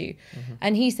should I do?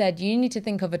 And he said, you need to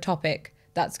think of a topic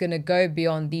that's going to go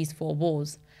beyond these four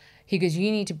walls. He goes,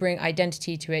 you need to bring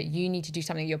identity to it. You need to do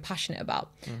something you're passionate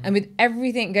about. And with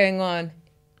everything going on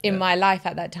in my life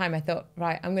at that time, I thought,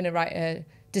 right, I'm going to write a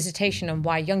dissertation on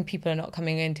why young people are not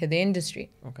coming into the industry.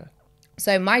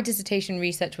 So my dissertation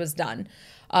research was done.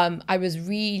 I was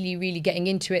really, really getting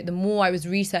into it. The more I was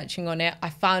researching on it, I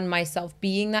found myself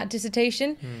being that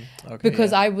dissertation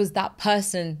because I was that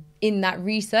person in that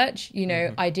research. You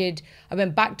know, I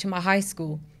went back to my high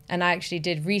school and I actually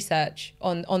did research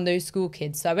on those school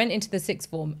kids. So I went into the sixth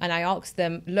form and I asked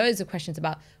them loads of questions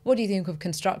about, what do you think of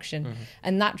construction?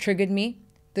 And that triggered me,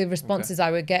 the responses I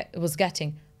was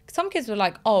getting. Some kids were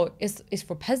like, oh, it's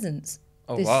for peasants.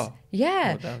 Wow.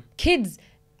 Yeah. Oh, kids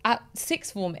at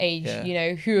sixth form age, you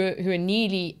know, who are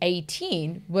nearly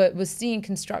 18 were seeing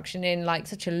construction in like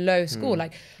such a low school.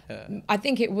 Like I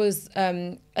think it was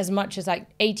as much as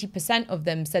like 80% of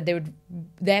them said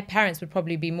their parents would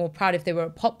probably be more proud if they were a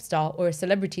pop star or a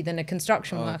celebrity than a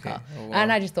construction worker. Oh, wow.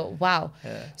 And I just thought, wow.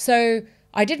 So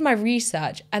I did my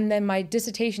research, and then my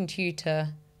dissertation tutor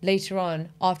later on,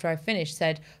 after I finished,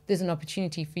 said, there's an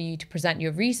opportunity for you to present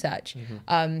your research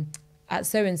at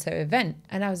so-and-so event.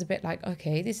 And I was a bit like,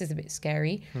 okay, this is a bit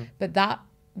scary. But that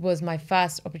was my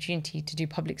first opportunity to do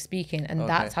public speaking. And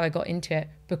that's how I got into it,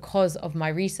 because of my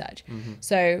research.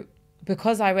 So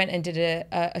because I went and did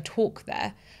a talk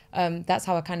there, that's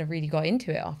how I kind of really got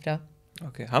into it after.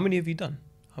 Okay. How many have you done?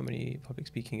 How many public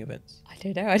speaking events? I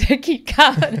don't know. I don't keep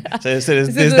count. so there's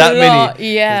that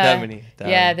many. Yeah. There's that many. Damn.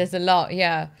 Yeah, there's a lot.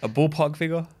 Yeah. A ballpark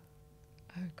figure?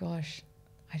 Oh, gosh.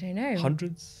 I don't know.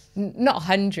 Hundreds? Not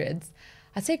hundreds.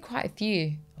 I'd say quite a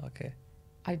few. Okay.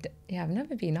 I've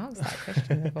never been asked that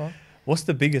question before. What's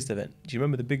the biggest event? Do you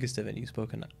remember the biggest event you've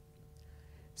spoken at?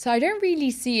 So I don't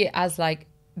really see it as like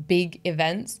big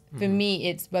events. For me,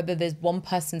 it's whether there's one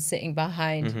person sitting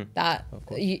behind that,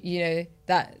 you know,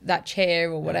 that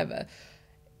chair or whatever.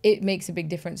 It makes a big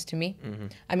difference to me.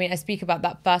 I mean, I speak about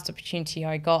that first opportunity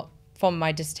I got from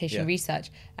my dissertation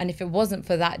research. And if it wasn't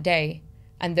for that day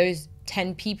and those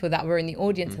 10 people that were in the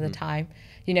audience at the time,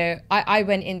 you know, I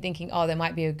went in thinking, oh, there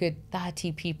might be a good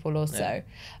 30 people or so.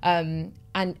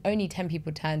 And only 10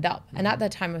 people turned up. And at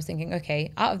that time I was thinking,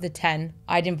 okay, out of the 10,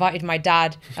 I'd invited my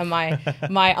dad and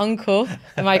my uncle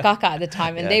and my kaka at the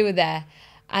time, and they were there.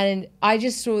 And I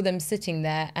just saw them sitting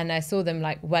there, and I saw them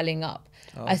like welling up.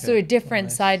 I saw a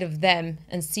different side of them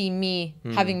and see me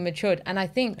having matured. And I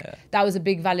think that was a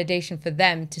big validation for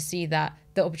them to see that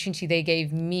the opportunity they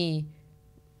gave me,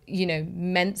 you know,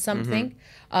 meant something.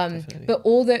 But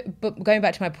going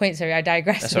back to my point, sorry, I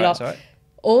digressed a lot. That's all right.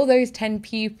 All those 10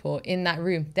 people in that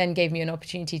room then gave me an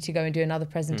opportunity to go and do another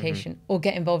presentation or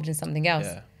get involved in something else.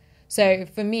 So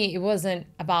for me, it wasn't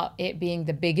about it being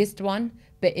the biggest one,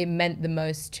 but it meant the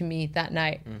most to me that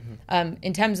night.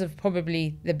 In terms of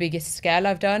probably the biggest scale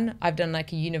I've done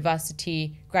like a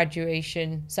university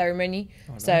graduation ceremony.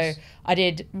 So I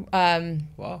did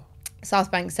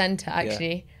South Bank Centre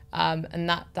actually. And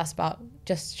that's about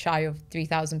just shy of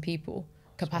 3,000 people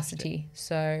capacity.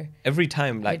 So every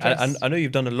time, like I know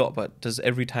you've done a lot, but does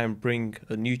every time bring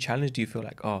a new challenge? Do you feel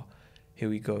like, oh, here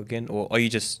we go again? Or are you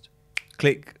just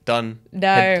click, done? No,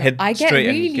 head I get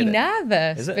really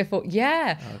nervous Is it? before.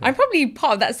 Yeah. I'm probably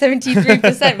part of that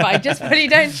 73%, but I just really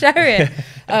don't show it.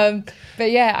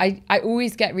 But yeah, I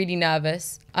always get really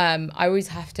nervous. I always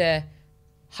have to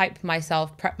hype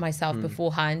myself, prep myself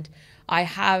beforehand.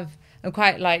 I'm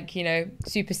quite like, you know,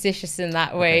 superstitious in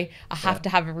that way. I have to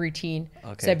have a routine.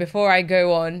 So before I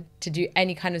go on to do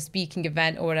any kind of speaking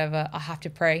event or whatever, I have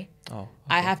to pray.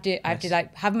 I have to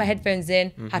like have my headphones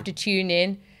in, have to tune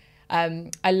in.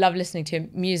 I love listening to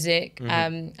music.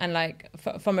 And like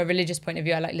from a religious point of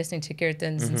view, I like listening to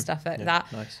kirtans and stuff like that.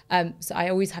 So I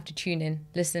always have to tune in,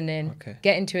 listen in,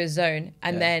 get into a zone.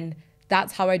 And then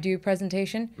that's how I do a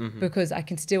presentation, because I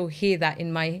can still hear that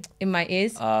in my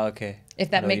ears. If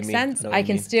that makes sense, I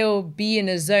can still be in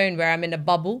a zone where I'm in a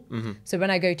bubble. So when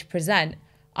I go to present,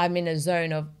 I'm in a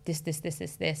zone of this.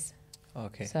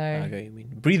 Okay, so I get what you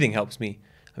mean. Breathing helps me.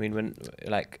 I mean, when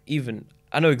like even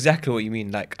I know exactly what you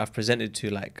mean. Like I've presented to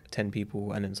like 10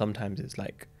 people, and then sometimes it's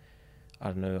like, I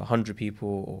don't know, 100 people,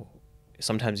 or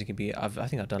sometimes it can be. I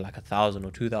think I've done like 1,000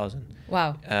 or 2,000.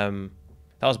 Wow.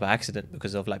 That was by accident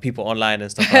because of like people online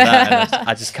and stuff like that. And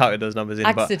I just counted those numbers in.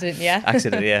 Accident,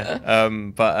 yeah.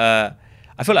 But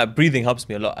I feel like breathing helps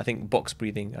me a lot. I think box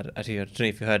breathing, I don't know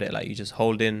if you heard it, like you just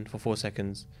hold in for 4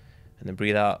 seconds and then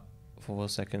breathe out for 4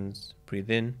 seconds, breathe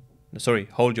in. No, sorry,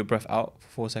 hold your breath out for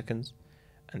 4 seconds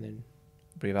and then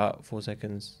breathe out 4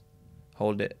 seconds,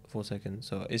 hold it 4 seconds.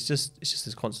 So it's just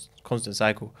this constant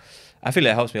cycle. I feel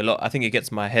it helps me a lot. I think it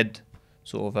gets my head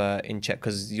sort of in check,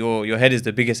 because your head is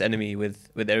the biggest enemy with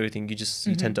everything. You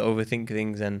tend to overthink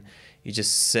things, and you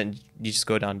just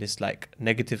go down this like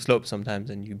negative slope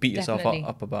sometimes, and you beat yourself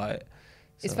up about it.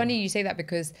 It's funny you say that,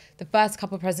 because the first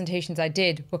couple of presentations I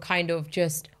did were kind of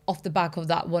just off the back of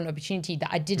that one opportunity that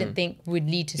I didn't think would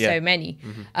lead to so many.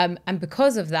 And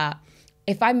because of that,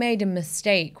 if I made a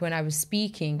mistake when I was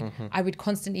speaking, I would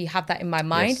constantly have that in my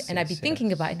mind, and I'd be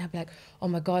thinking about it, and I'd be like, oh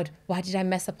my God, why did I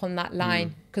mess up on that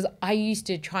line? Because I used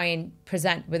to try and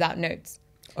present without notes.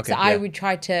 So I would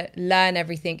try to learn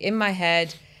everything in my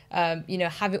head, you know,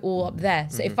 have it all up there.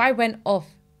 So if I went off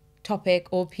topic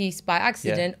or piece by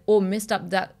accident or messed up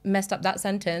that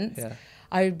sentence,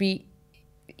 I would be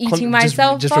eating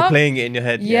myself just up. replaying it in your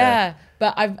head.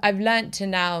 But I've learned to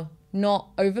now not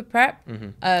over prep.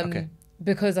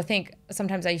 Because I think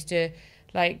sometimes I used to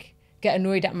like get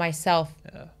annoyed at myself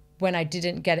when I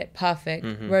didn't get it perfect,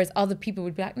 whereas other people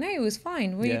would be like, no, it was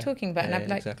fine, what are you talking about? And I'd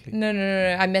be like,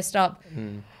 no, I messed up.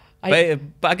 But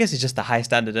I guess it's just the high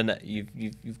standard, isn't it?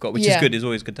 You've got, which is good. It's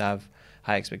always good to have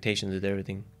high expectations with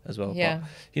everything as well. Yeah. But,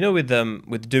 you know,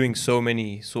 with doing so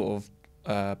many sort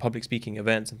of public speaking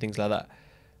events and things like that,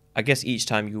 I guess each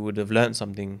time you would have learned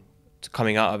something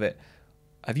coming out of it.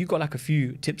 Have you got like a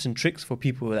few tips and tricks for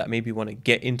people that maybe want to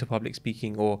get into public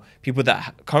speaking, or people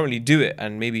that currently do it,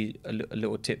 and maybe a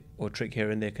little tip or trick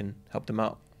here and there can help them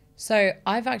out? So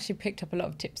I've actually picked up a lot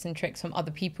of tips and tricks from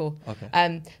other people. Okay.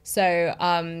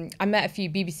 I met a few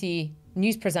BBC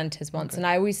news presenters once, and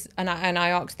I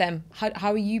asked them,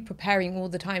 how are you preparing all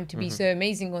the time to be so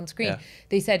amazing on screen? Yeah.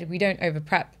 They said, we don't over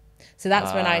prep. So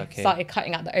that's when I started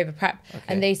cutting out the over prep.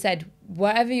 And they said,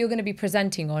 whatever you're going to be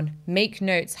presenting on, make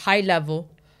notes high level,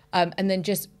 and then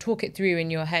just talk it through in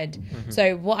your head.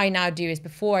 So what I now do is,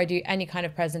 before I do any kind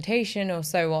of presentation or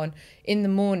so on, in the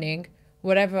morning,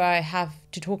 whatever I have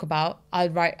to talk about, I'll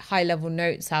write high level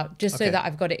notes out just so that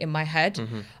I've got it in my head.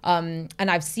 And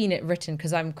I've seen it written,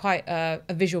 because I'm quite a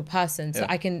visual person. So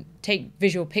I can take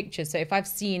visual pictures. So if I've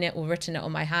seen it or written it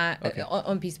on my hand,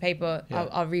 on a piece of paper,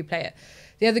 I'll replay it.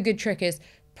 The other good trick is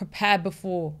prepare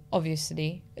before,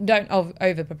 obviously. Don't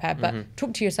over prepare, but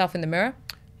talk to yourself in the mirror.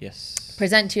 Yes.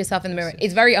 Present to yourself in the mirror.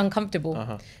 It's very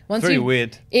uncomfortable. Very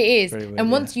weird. It is. Very weird,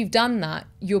 and once you've done that,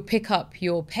 you'll pick up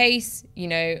your pace. You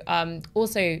know,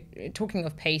 also talking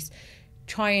of pace,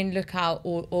 try and look out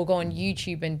or go on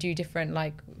YouTube and do different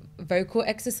like vocal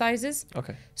exercises.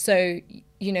 Okay. So,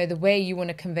 you know, the way you want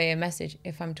to convey a message,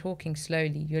 if I'm talking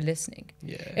slowly, you're listening.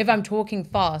 Yeah. If I'm talking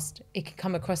fast, it can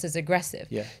come across as aggressive.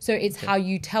 Yeah. So it's how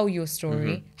you tell your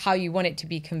story, how you want it to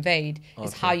be conveyed,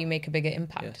 is how you make a bigger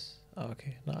impact. Yes. Oh,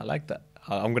 okay. No, I like that.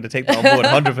 I'm going to take that on board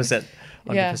 100%.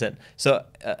 100%. Yeah. So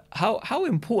how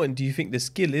important do you think the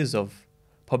skill is of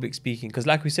public speaking? Because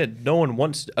like we said, a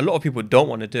lot of people don't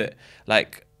want to do it.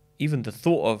 Like, even the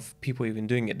thought of people even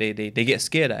doing it, they get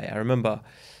scared at it. I remember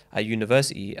at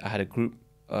university, I had a group,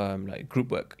 like group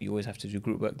work. You always have to do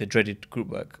group work, the dreaded group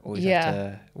work. Always have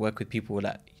to work with people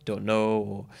that you don't know,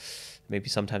 or maybe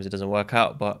sometimes it doesn't work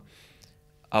out. But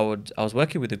I was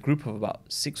working with a group of about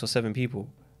 6 or 7 people,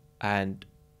 and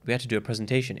we had to do a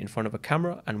presentation in front of a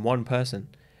camera and one person.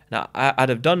 Now,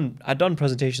 I'd done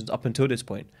presentations up until this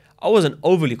point. I wasn't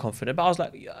overly confident, but I was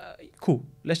like, yeah, cool,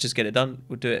 let's just get it done.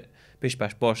 We'll do it, bish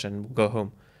bash bosh, and we'll go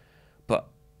home. But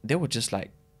they were just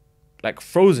like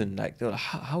frozen. Like, they were like,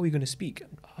 how are we going to speak?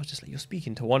 I was just like, you're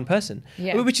speaking to one person,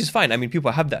 which is fine. I mean,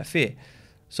 people have that fear.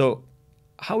 So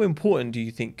how important do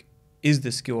you think is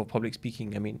the skill of public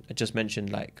speaking? I mean, I just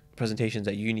mentioned like presentations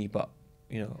at uni, but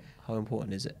you know, how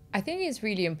important is it? I think it's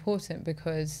really important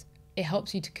because it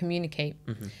helps you to communicate.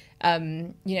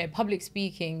 You know, public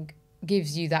speaking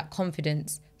gives you that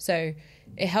confidence. So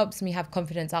it helps me have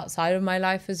confidence outside of my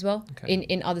life as well,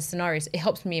 in other scenarios. It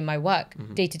helps me in my work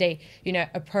day to day, you know,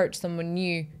 approach someone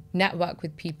new, network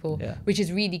with people, which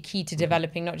is really key to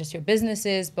developing not just your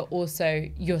businesses, but also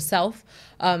yourself.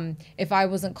 If I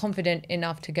wasn't confident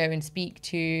enough to go and speak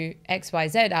to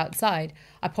XYZ outside,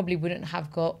 I probably wouldn't have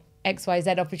got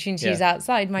XYZ opportunities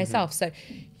outside myself. So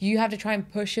you have to try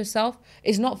and push yourself.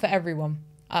 It's not for everyone,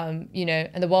 you know,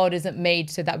 and the world isn't made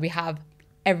so that we have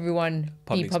everyone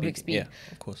public speak. Yeah,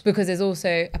 of course. Because there's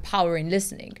also a power in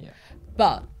listening. Yeah.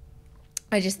 But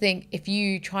I just think if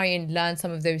you try and learn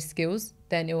some of those skills,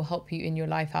 then it will help you in your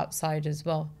life outside as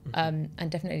well. And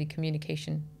definitely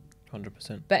communication.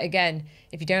 100%. But again,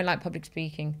 if you don't like public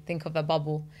speaking, think of a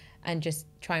bubble and just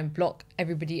try and block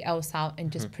everybody else out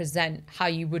and just present how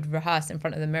you would rehearse in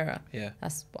front of the mirror. Yeah.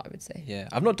 That's what I would say. Yeah.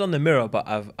 I've not done the mirror,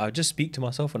 but I just speak to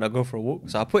myself when I go for a walk.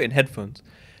 So I put in headphones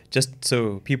just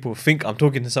so people think I'm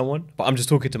talking to someone, but I'm just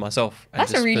talking to myself.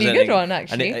 That's a really good one,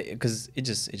 actually. Because it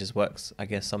just works. I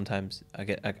guess sometimes I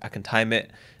can time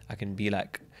it. I can be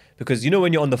like, because you know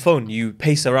when you're on the phone, you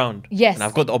pace around. Yes. And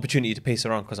I've got the opportunity to pace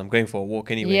around because I'm going for a walk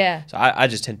anyway. Yeah. So I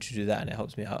just tend to do that, and it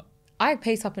helps me out. I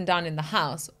pace up and down in the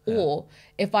house, or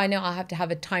if I know I have to have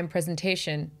a time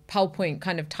presentation, PowerPoint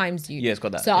kind of times you. Yeah, it's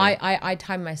got that. So I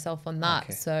time myself on that.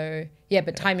 Okay. So yeah,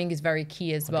 but timing is very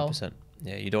key as 100%. Well.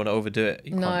 Yeah, you don't want to overdo it.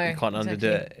 You can't underdo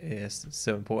it. Yes, it's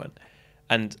so important.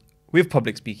 And with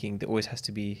public speaking, we always have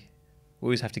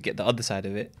to get the other side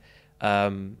of it.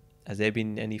 Has there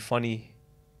been any funny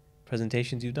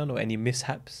presentations you've done, or any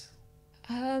mishaps?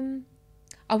 I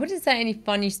wouldn't say any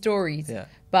funny stories,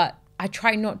 but I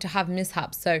try not to have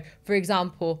mishaps. So for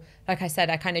example, like I said,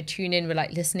 I kind of tune in with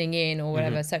like listening in or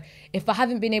whatever. So if I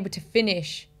haven't been able to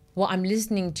finish what I'm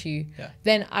listening to,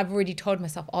 then I've already told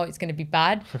myself, oh, it's going to be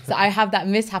bad. So I have that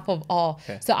mishap of,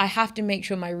 so I have to make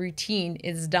sure my routine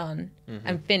is done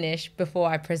and finished before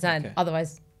I present.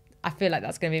 Otherwise, I feel like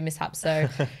that's going to be a mishap. So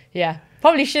yeah,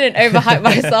 probably shouldn't overhype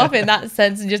myself in that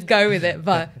sense and just go with it,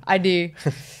 but I do.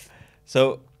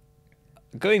 So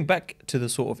going back to the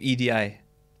sort of EDI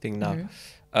thing now,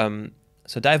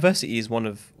 so diversity is one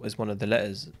of the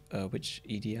letters which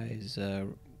EDI is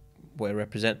what it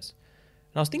represents.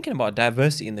 And I was thinking about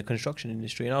diversity in the construction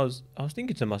industry, and I was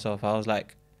thinking to myself, I was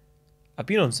like, I've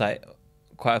been on site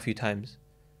quite a few times,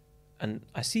 and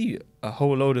I see a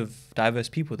whole load of diverse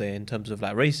people there in terms of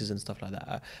like races and stuff like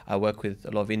that. I work with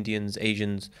a lot of Indians,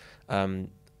 Asians,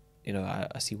 you know,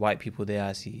 I see white people there,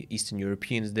 I see Eastern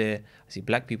Europeans there, I see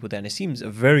black people there, and it seems a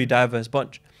very diverse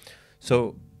bunch.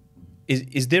 So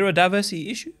is there a diversity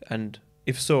issue? And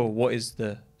if so, what is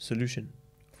the solution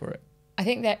for it? I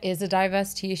think there is a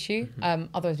diversity issue.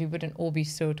 Otherwise we wouldn't all be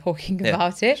still talking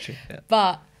about it. True, yeah.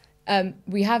 But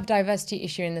we have diversity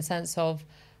issue in the sense of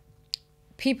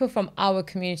people from our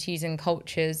communities and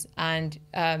cultures and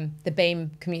the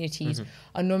BAME communities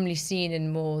are normally seen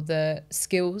in more the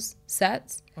skills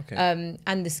sets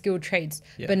and the skilled trades.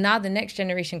 Yeah. But now the next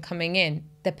generation coming in,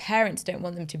 the parents don't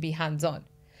want them to be hands-on.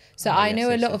 So I know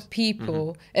a lot of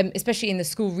people, especially in the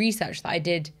school research that I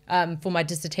did for my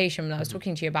dissertation when I was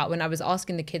talking to you about, when I was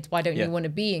asking the kids, why don't you want to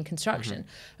be in construction?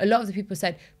 A lot of the people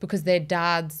said because their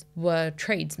dads were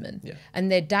tradesmen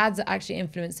and their dads are actually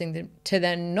influencing them to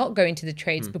then not go into the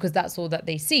trades because that's all that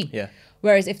they see. Yeah.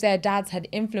 Whereas if their dads had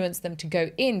influenced them to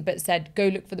go in but said, go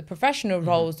look for the professional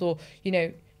roles or, you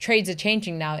know, trades are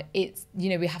changing now. It's, you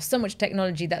know, we have so much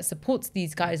technology that supports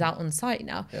these guys out on site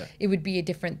now. It would be a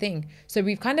different thing. So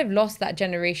we've kind of lost that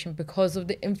generation because of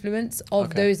the influence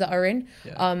of those that are in.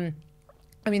 I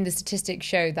mean, the statistics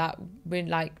show that we're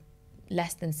like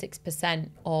less than 6%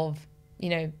 of, you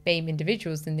know, BAME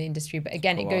individuals in the industry. But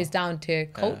again, it goes down to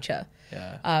culture.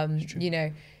 You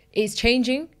know, it's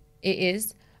changing. It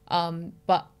is.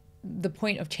 But the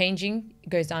point of changing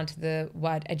goes down to the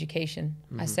word education.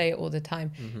 I say it all the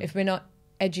time. If we're not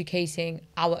educating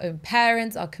our own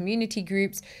parents, our community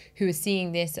groups who are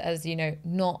seeing this as, you know,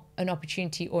 not an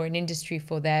opportunity or an industry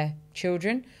for their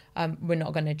children, we're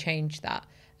not going to change that.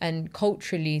 And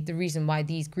culturally, the reason why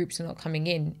these groups are not coming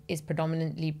in is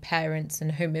predominantly parents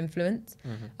and home influence.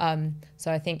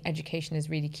 So I think education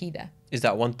is really key there. Is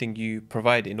that one thing you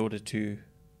provide in order to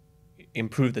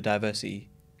improve the diversity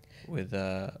with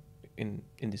in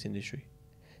this industry?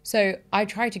 So I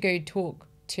try to go talk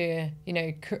to, you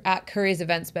know, at careers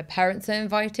events where parents are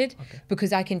invited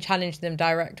because I can challenge them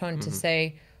direct on to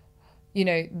say, you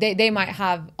know, they might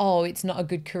have, oh, it's not a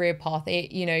good career path.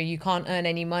 You know, you can't earn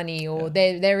any money or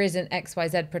there isn't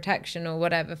XYZ protection or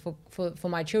whatever for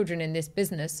my children in this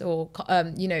business or,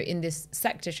 you know, in this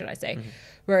sector, should I say.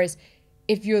 Whereas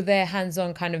if you're there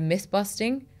hands-on kind of myth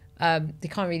busting, they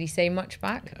can't really say much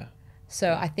back.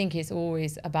 So I think it's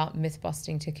always about myth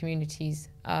busting to communities.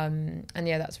 And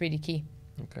yeah, that's really key.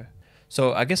 Okay.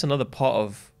 So I guess another part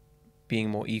of being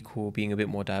more equal, being a bit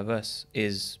more diverse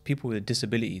is people with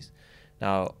disabilities.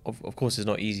 Now, of course, it's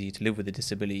not easy to live with a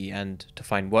disability and to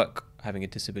find work having a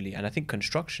disability. And I think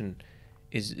construction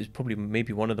is probably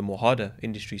maybe one of the more harder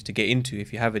industries to get into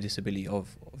if you have a disability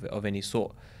of any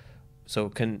sort. So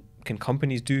can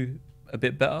companies do a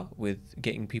bit better with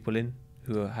getting people in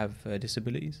who have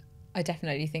disabilities? I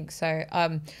definitely think so.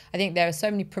 I think there are so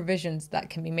many provisions that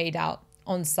can be made out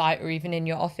on site or even in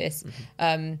your office.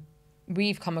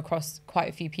 We've come across quite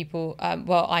a few people.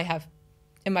 Well, I have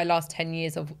in my last 10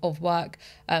 years of work.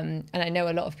 And I know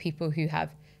a lot of people who have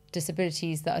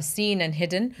disabilities that are seen and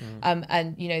hidden.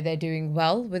 And, you know, they're doing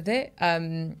well with it.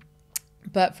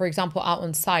 But for example, out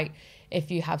on site,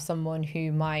 if you have someone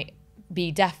who might be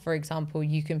deaf, for example,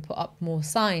 you can put up more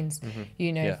signs,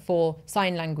 you know, for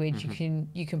sign language.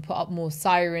 You can put up more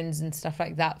sirens and stuff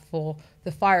like that for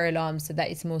the fire alarm so that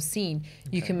it's more seen.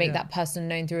 You can make that person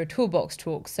known through a toolbox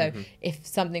talk. So if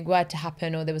something were to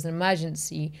happen or there was an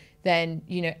emergency, then,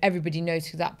 you know, everybody knows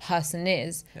who that person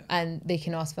is and they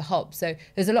can ask for help. So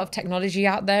there's a lot of technology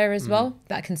out there as well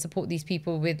that can support these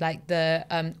people with like the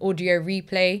audio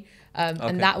replay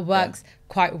and that works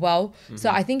quite well. So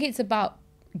I think it's about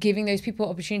giving those people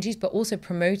opportunities, but also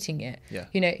promoting it.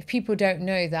 You know, if people don't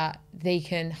know that they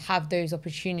can have those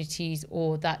opportunities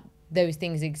or that those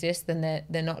things exist, then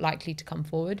they're not likely to come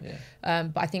forward.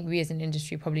 But I think we as an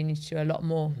industry probably need to do a lot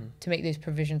more to make those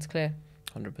provisions clear.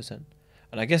 100%.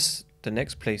 And I guess the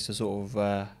next place to sort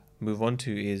of move on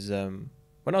to is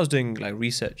when I was doing like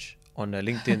research on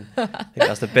LinkedIn, I think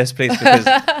that's the best place because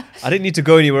I didn't need to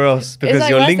go anywhere else because like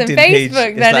your LinkedIn page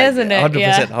then, is like isn't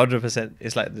it? 100%, 100%.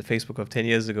 It's like the Facebook of 10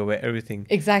 years ago where everything.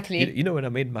 Exactly. You know, when I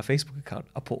made my Facebook account,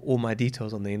 I put all my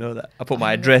details on there. You know that I put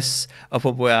my address, I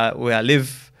put where I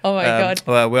live. Oh my God.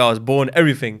 Where I was born,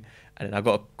 everything. And then I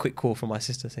got a quick call from my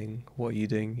sister saying, "What are you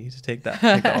doing? You need to take that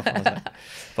off." I was like,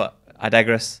 but I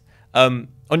digress. On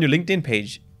your LinkedIn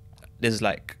page, there's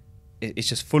like, it's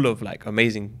just full of like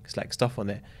amazing like stuff on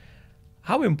there.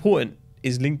 How important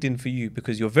is LinkedIn for you?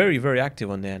 Because you're very, very active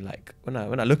on there. And like when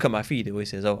I look at my feed, it always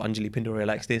says, "Oh, Anjali Pindoria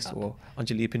likes this," or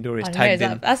 "Anjali Pindoria is tagged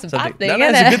in." That's a bad thing. No,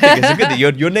 it's a good thing. It's a good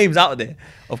thing. Your name's out there,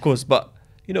 of course. But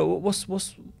you know, what's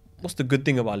the good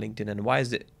thing about LinkedIn, and why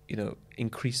is it, you know,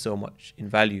 increased so much in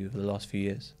value over the last few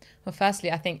years? Well,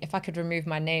 firstly, I think if I could remove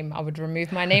my name, I would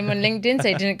remove my name on LinkedIn so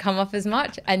it didn't come off as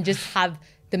much, and just have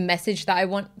the message that I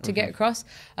want to get across.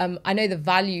 I know the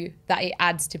value that it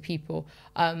adds to people,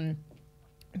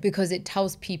 because it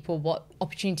tells people what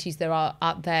opportunities there are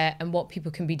out there and what people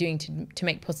can be doing to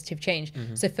make positive change.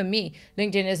 So for me,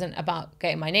 LinkedIn isn't about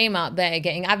getting my name out there,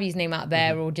 getting Avi's name out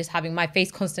there, or just having my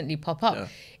face constantly pop up.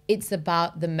 It's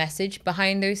about the message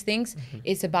behind those things.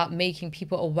 It's about making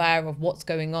people aware of what's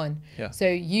going on. So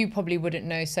you probably wouldn't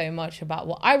know so much about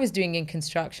what I was doing in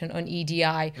construction on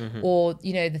EDI, or,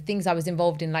 you know, the things I was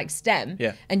involved in like STEM,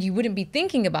 and you wouldn't be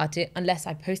thinking about it unless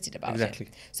I posted about it.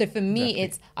 So for me,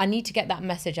 it's, I need to get that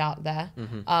message out there.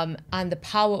 And the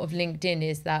power of LinkedIn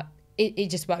is that it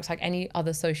just works like any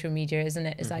other social media, isn't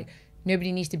it? It's like,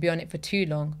 nobody needs to be on it for too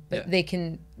long, but they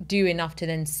can do enough to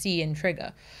then see and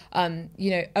trigger.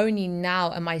 You know, only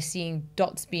now am I seeing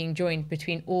dots being joined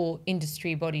between all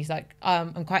industry bodies. Like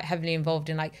I'm quite heavily involved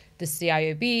in like the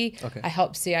CIOB. I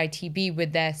help CITB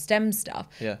with their STEM stuff.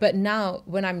 But now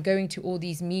when I'm going to all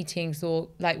these meetings or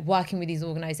like working with these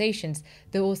organizations,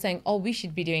 they're all saying, "Oh, we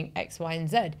should be doing X, Y, and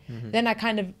Z." Then I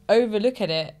kind of overlook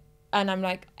at it. And I'm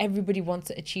like, everybody wants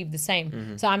to achieve the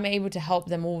same. So I'm able to help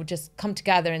them all just come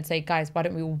together and say, "Guys, why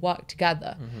don't we all work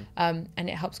together?" And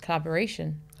it helps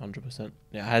collaboration. 100%.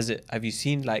 Yeah. Have you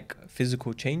seen like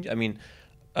physical change? I mean,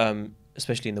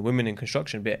 especially in the women in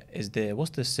construction bit,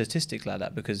 what's the statistics like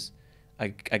that? Because I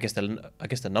guess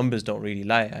the numbers don't really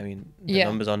lie. I mean, the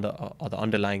numbers are the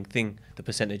underlying thing, the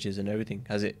percentages and everything.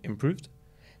 Has it improved?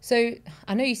 So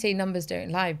I know you say numbers don't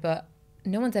lie, but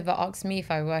no one's ever asked me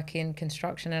if I work in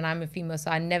construction, and I'm a female,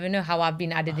 so I never know how I've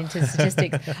been added into the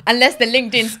statistics unless the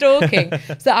LinkedIn stalking.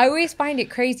 So I always find it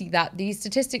crazy that these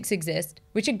statistics exist,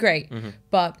 which are great,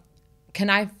 but can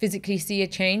I physically see a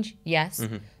change? Yes.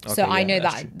 So I know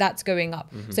that's going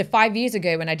up. So 5 years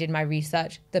ago when I did my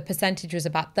research, the percentage was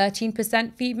about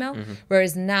 13% female,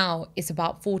 whereas now it's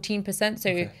about 14%.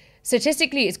 So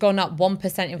statistically, it's gone up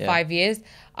 1% in 5 years.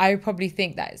 I probably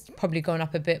think that it's probably gone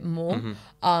up a bit more.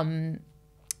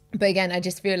 But again, I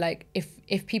just feel like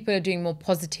if people are doing more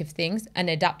positive things and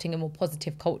adapting a more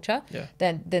positive culture,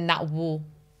 then that will,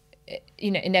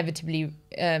 you know, inevitably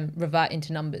revert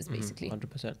into numbers, basically.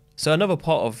 100%. So another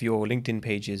part of your LinkedIn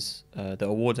page is the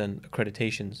awards and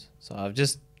accreditations. So I've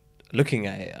just looking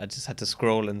at it, I just had to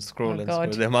scroll and scroll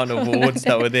the amount of awards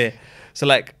that were there. So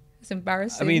like, it's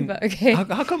embarrassing. I mean, but okay.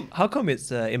 How come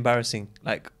it's embarrassing?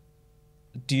 Like,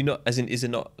 do you not? As in, is it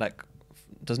not like?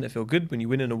 Doesn't it feel good when you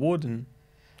win an award and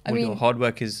all your hard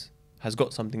work has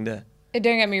got something there?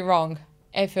 Don't get me wrong,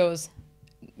 it feels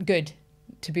good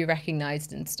to be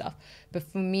recognized and stuff. But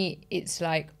for me, it's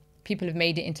like people have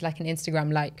made it into like an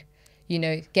Instagram, like, you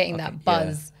know, getting that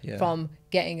buzz from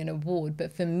getting an award.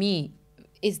 But for me,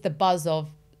 it's the buzz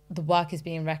of the work is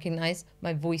being recognized,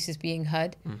 my voice is being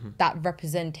heard, that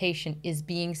representation is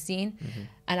being seen.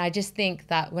 And I just think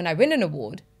that when I win an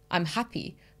award, I'm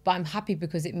happy. But I'm happy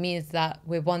because it means that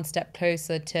we're one step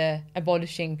closer to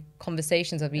abolishing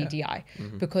conversations of EDI,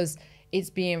 because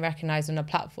it's being recognized on a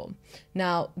platform.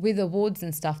 Now, with awards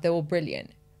and stuff, they're all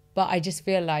brilliant. But I just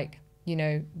feel like, you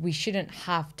know, we shouldn't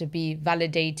have to be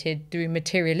validated through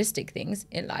materialistic things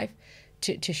in life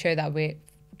to show that we're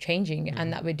changing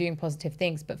and that we're doing positive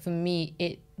things. But for me,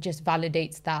 it just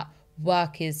validates that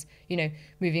work is, you know,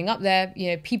 moving up there. You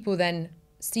know, people then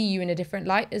see you in a different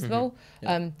light as well,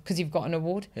 because you've got an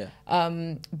award.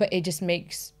 But it just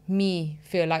makes me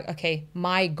feel like, okay,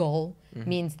 my goal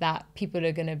means that people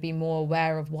are going to be more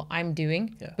aware of what I'm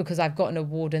doing because I've got an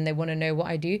award and they want to know what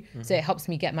I do. So it helps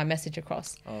me get my message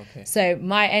across. So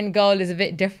my end goal is a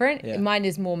bit different. Mine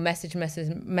is more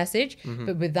message,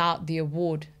 but without the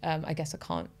award, I guess I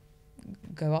can't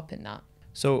go up in that.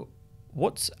 So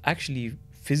what's actually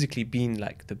physically been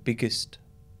like the biggest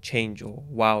change or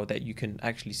wow that you can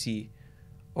actually see,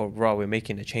 or wow, we're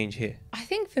making a change here? I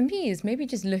think for me is maybe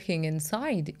just looking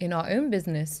inside in our own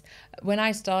business. When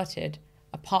I started,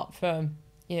 apart from,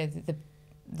 you know,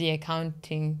 the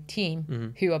accounting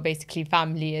team who are basically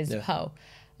family as well,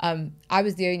 I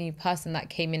was the only person that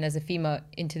came in as a female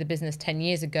into the business 10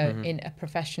 years ago in a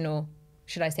professional,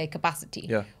 should I say,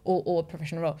 capacity or a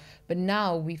professional role. But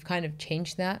now we've kind of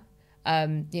changed that.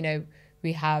 You know,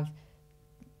 we have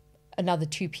another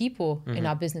 2 people in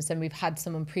our business, and we've had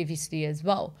someone previously as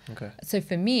well. Okay. So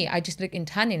for me, I just look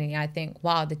internally, I think,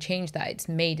 wow, the change that it's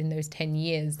made in those 10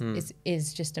 years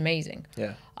is just amazing.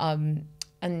 Yeah.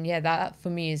 And yeah, that for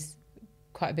me is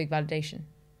quite a big validation.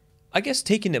 I guess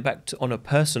taking it back to on a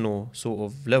personal sort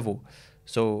of level.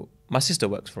 So my sister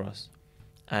works for us,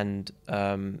 and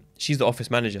she's the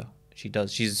office manager.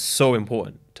 She's so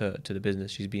important to the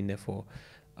business. She's been there for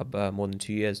more than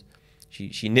 2 years.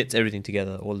 She knits everything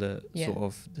together, all the sort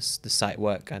of the site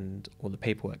work and all the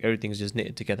paperwork. Everything's just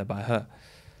knitted together by her.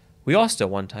 We asked her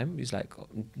one time, he's like,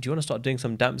 do you want to start doing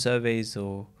some damp surveys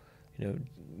or, you know,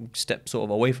 step sort of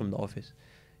away from the office?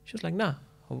 She was like, nah,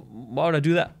 why would I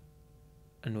do that?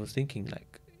 And I was thinking,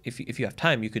 like, if you have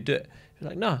time, you could do it. She was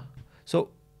like, nah.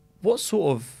 So what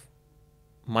sort of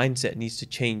mindset needs to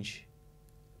change?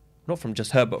 Not from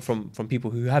just her, but from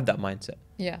people who have that mindset.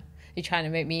 Yeah. You're trying to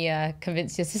make me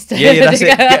convince your sister. Yeah, that's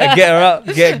it. Get her out.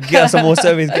 Get her some more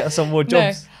surveys. Get her some more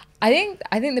jobs. No,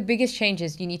 I think the biggest change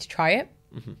is you need to try it.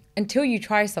 Until you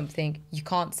try something, you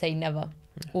can't say never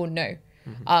or no.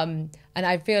 And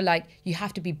I feel like you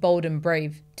have to be bold and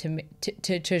brave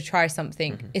to try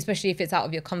something, especially if it's out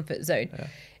of your comfort zone. Yeah.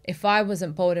 If I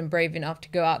wasn't bold and brave enough to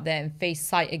go out there and face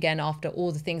sight again after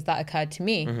all the things that occurred to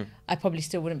me, I probably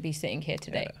still wouldn't be sitting here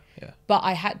today. Yeah. But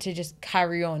I had to just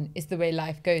carry on. It's the way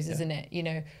life goes, isn't it? You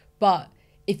know. But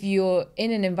if you're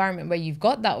in an environment where you've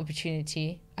got that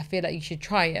opportunity, I feel like you should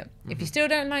try it. If you still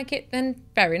don't like it, then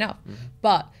fair enough.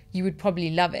 But you would probably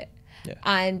love it. Yeah.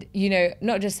 And, you know,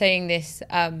 not just saying this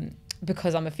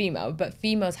because I'm a female, but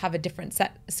females have a different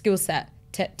skill set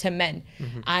to men.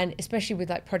 And especially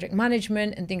with like project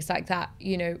management and things like that,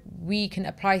 you know, we can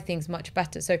apply things much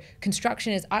better. So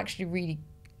construction is actually really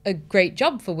a great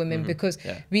job for women because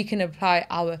we can apply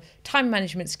our time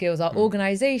management skills, our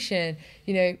organization.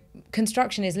 You know,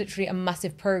 construction is literally a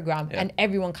massive program and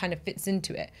everyone kind of fits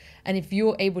into it. And if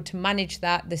you're able to manage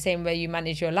that the same way you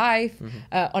manage your life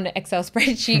on an Excel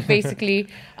spreadsheet, basically,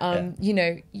 you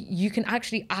know, you can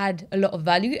actually add a lot of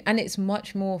value, and it's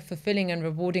much more fulfilling and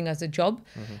rewarding as a job.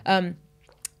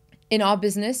 In our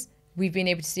business, we've been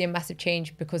able to see a massive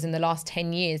change because in the last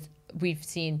 10 years, we've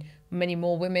seen many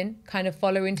more women kind of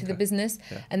follow into the business.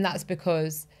 And that's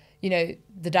because, you know,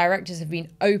 the directors have been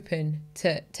open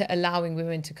to allowing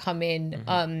women to come in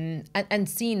and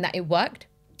seeing that it worked.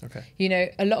 You know,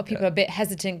 a lot of people are a bit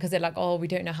hesitant because they're like, oh, we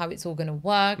don't know how it's all going to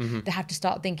work. They have to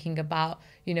start thinking about,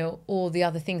 you know, all the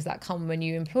other things that come when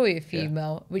you employ a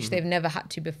female, which they've never had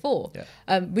to before,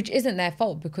 which isn't their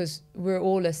fault because we're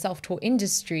all a self-taught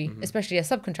industry, especially as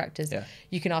subcontractors.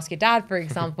 You can ask your dad, for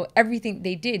example, everything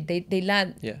they did, they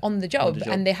learned on the job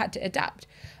and they had to adapt.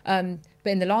 But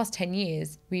in the last 10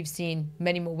 years, we've seen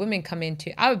many more women come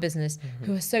into our business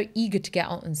who are so eager to get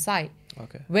out on site.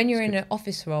 When you're in an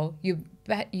office role,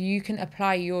 you can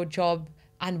apply your job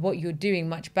and what you're doing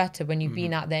much better when you've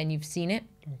been out there and you've seen it.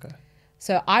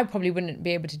 So I probably wouldn't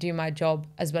be able to do my job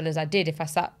as well as I did if I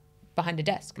sat behind a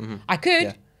desk. I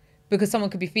could, because someone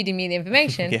could be feeding me the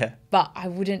information, but I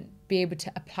wouldn't be able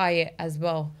to apply it as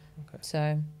well.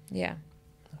 So, yeah.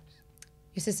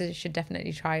 Your sister should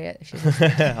definitely try it.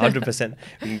 100%.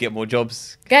 We can get more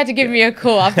jobs. Get her to give me a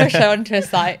call. I'll push her onto a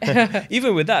site.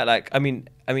 Even with that, like, I mean,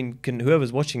 can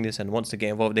whoever's watching this and wants to get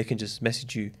involved, they can just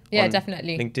message you. Yeah,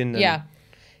 definitely. LinkedIn.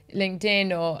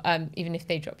 LinkedIn, or even if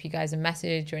they drop you guys a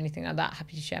message or anything like that,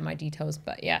 happy to share my details.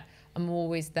 But yeah, I'm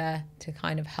always there to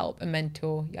kind of help and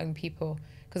mentor young people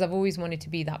because I've always wanted to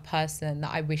be that person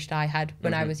that I wished I had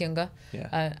when I was younger.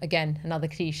 Again, another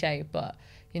cliche, but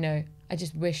you know, I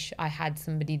just wish I had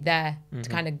somebody there to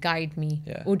kind of guide me.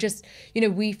 Or just, you know,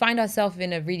 we find ourselves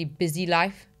in a really busy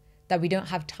life that we don't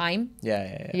have time.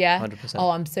 100%. Oh,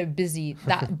 I'm so busy.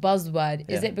 That buzzword,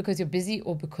 is it because you're busy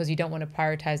or because you don't want to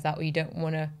prioritize that or you don't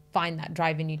want to find that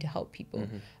drive in you to help people?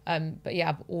 But yeah,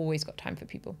 I've always got time for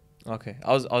people. Okay.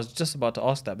 I was just about to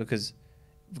ask that because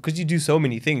you do so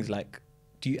many things, like,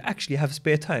 do you actually have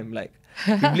spare time? Like,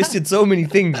 you've listed so many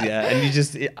things, and you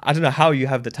just, I don't know how you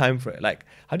have the time for it. Like,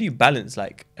 how do you balance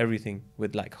like everything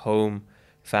with like home,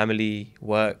 family,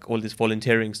 work, all this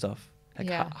volunteering stuff? Like,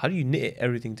 how do you knit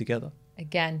everything together?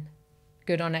 Again,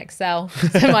 good on Excel.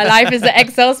 So my life is an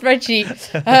Excel spreadsheet.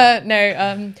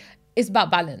 It's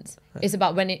about balance. It's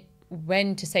about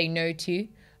when to say no to.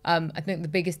 I think the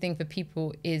biggest thing for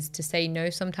people is to say no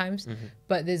sometimes,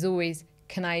 but there's always,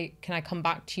 can I come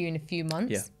back to you in a few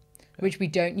months? Which we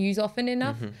don't use often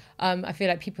enough. I feel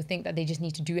like people think that they just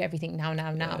need to do everything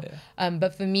now.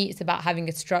 But for me, it's about having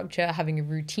a structure, having a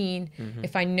routine.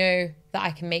 If I know that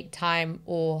I can make time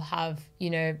or have, you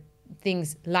know,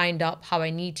 things lined up how I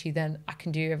need to, then I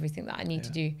can do everything that I need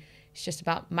to do it's just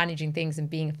about managing things and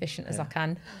being efficient as I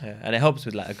can. Yeah, and it helps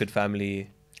with like a good family,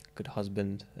 good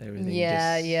husband, everything.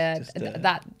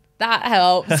 That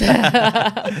helps.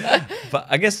 But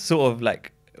I guess sort of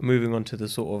like moving on to the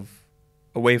sort of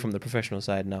away from the professional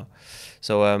side now.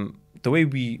 So the way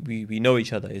we know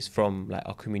each other is from like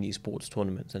our community sports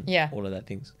tournaments and all of that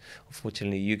things.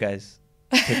 Unfortunately, you guys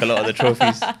take a lot of the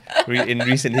trophies in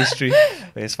recent history.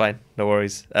 But it's fine, no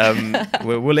worries.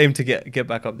 We'll aim to get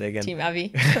back up there again. Team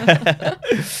Avi.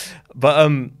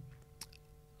 But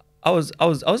I was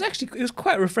actually, it was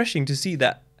quite refreshing to see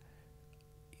that,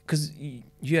 because it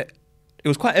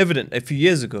was quite evident a few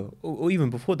years ago, or even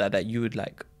before that, that you would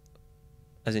like,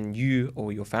 as in you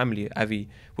or your family, Avi,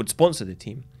 would sponsor the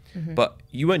team. But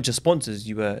you weren't just sponsors,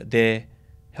 you were there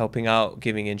helping out,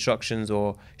 giving instructions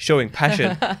or showing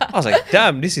passion. I was like,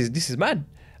 damn, this is mad.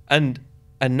 And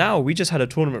now we just had a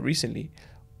tournament recently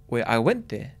where I went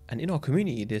there, and in our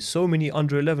community there's so many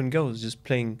under 11 girls just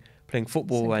playing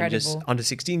football, and just under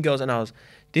 16 girls, and I was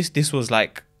this was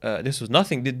like this was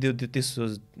nothing.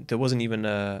 There wasn't even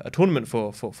a tournament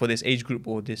for this age group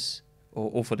or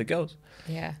or for the girls.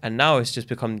 Yeah. And now it's just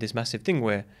become this massive thing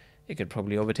where it could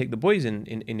probably overtake the boys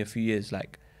in a few years.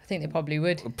 Like, I think they probably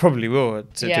would. Probably will,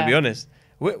 to be honest.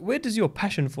 Where does your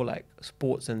passion for like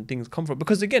sports and things come from?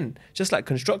 Because again, just like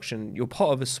construction, you're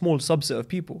part of a small subset of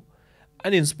people.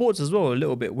 And in sports as well, a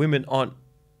little bit, women aren't,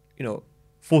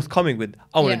 forthcoming with,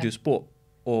 I want to do sport,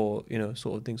 or,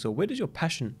 sort of thing. So where does your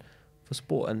passion for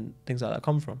sport and things like that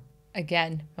come from?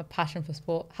 Again, my passion for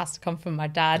sport has to come from my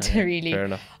dad, really. Fair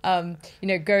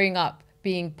enough. Growing up,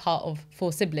 being part of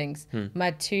 4 siblings,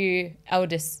 my 2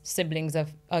 eldest siblings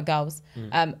are girls,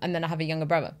 and then I have a younger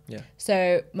brother. Yeah.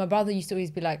 So my brother used to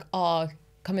always be like, "Oh,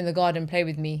 come in the garden, play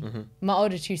with me." My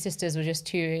older 2 sisters were just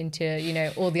too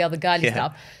into, all the other girly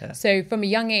stuff. Yeah. So from a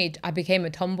young age, I became a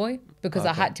tomboy because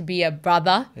I had to be a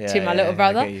brother to my little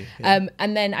brother.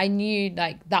 And then I knew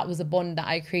like that was a bond that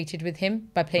I created with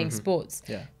him by playing sports.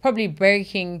 Yeah. Probably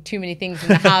breaking too many things in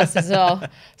the house as well.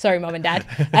 Sorry, mum and dad.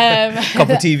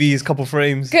 Couple TVs, couple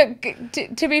frames.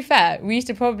 To be fair, we used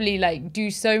to probably like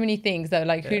do so many things that were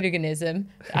like hooliganism,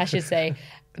 I should say.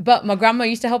 But my grandma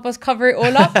used to help us cover it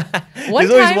all up.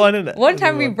 One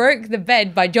time we broke the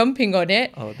bed by jumping on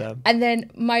it. Oh, damn. And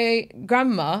then my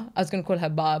grandma, I was going to call her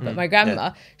Bar, but my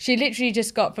grandma, she literally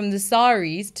just got from the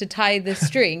saris to tie the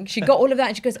string. She got all of that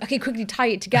and she goes, okay, quickly tie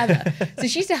it together. So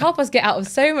she used to help us get out of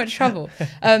so much trouble.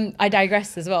 I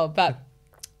digressed as well. But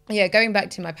yeah, going back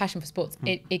to my passion for sports,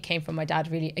 it came from my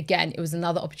dad, really. Again, it was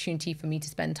another opportunity for me to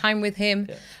spend time with him.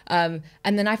 Yeah.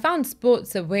 And then I found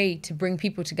sports a way to bring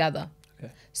people together.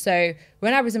 So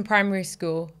when I was in primary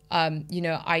school,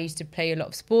 I used to play a lot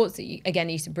of sports. Again,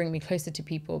 it used to bring me closer to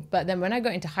people. But then when I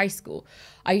got into high school,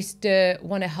 I used to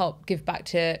want to help give back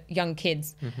to young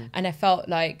kids. And I felt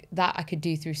like that I could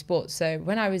do through sports. So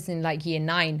when I was in like year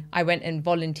 9, I went and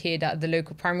volunteered at the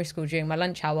local primary school during my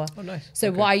lunch hour. Oh, nice.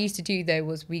 So what I used to do though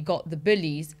was we got the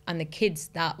bullies and the kids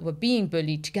that were being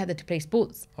bullied together to play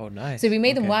sports. Oh, nice. So we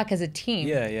made them work as a team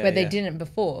where they didn't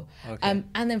before. And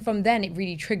then from then it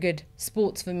really triggered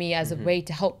sports for me as a way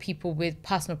to help people with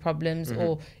personal problems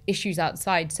or issues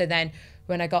outside. So then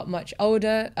when I got much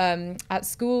older at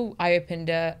school, I opened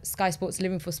a Sky Sports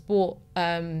Living for Sport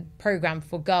program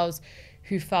for girls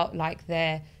who felt like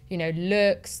their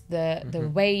looks,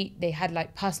 the weight, they had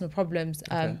like personal problems,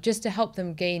 just to help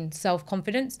them gain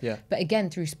self-confidence, but again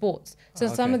through sports. So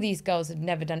some of these girls had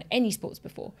never done any sports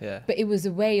before, but it was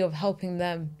a way of helping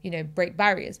them break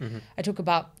barriers. I talk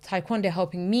about Taekwondo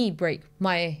helping me break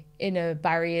my inner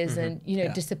barriers and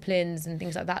disciplines and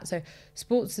things like that. So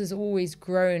sports has always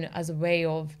grown as a way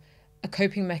of a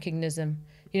coping mechanism.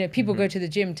 People go to the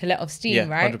gym to let off steam,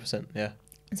 right? 100%, yeah.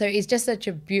 So it's just such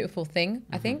a beautiful thing,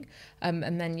 I think.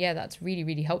 And then, that's really,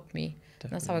 really helped me.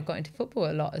 That's how I got into football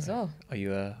a lot as well.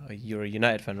 You're a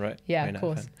United fan, right? Yeah, of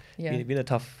course. Fan. Yeah. Been a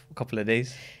tough couple of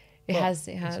days. It has.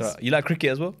 You like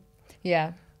cricket as well?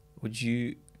 Yeah. Would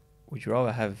you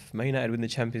rather have Man United win the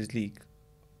Champions League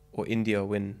or India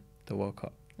win the World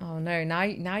Cup? Oh no! Now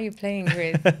you're playing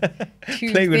with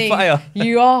with fire.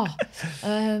 You are.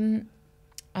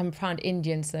 I'm proud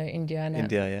Indian, so India. I know.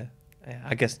 India, yeah.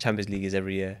 I guess Champions League is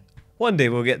every year. One day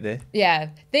we'll get there. Yeah.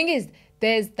 Thing is,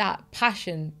 there's that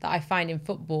passion that I find in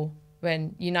football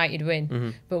when United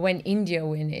win, but when India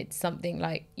win, it's something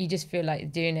like you just feel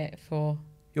like doing it for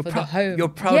the home. You're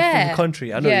proud for the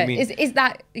country. I know what you mean. Is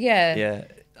that Yeah.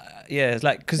 It's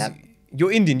like because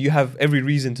you're Indian, you have every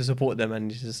reason to support them,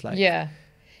 and it's just like yeah.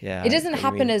 It doesn't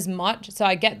happen as much, so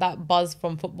I get that buzz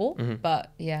from football,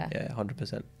 but yeah. Yeah,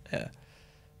 100%. Yeah.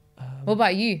 What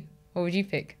about you? What would you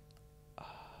pick?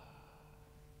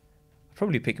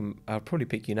 probably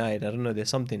pick United. I don't know. There's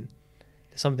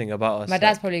something about us. My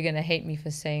dad's probably gonna hate me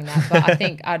for saying that, but I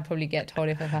think I'd probably get told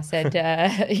if I said,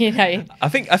 you know. I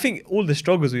think all the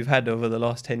struggles we've had over the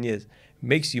last 10 years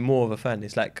makes you more of a fan.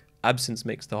 It's like absence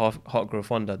makes the heart grow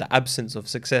fonder. The absence of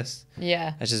success.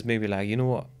 Yeah. It's just maybe like, you know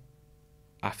what?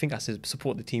 I think I should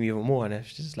support the team even more. And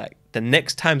it's just like the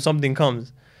next time something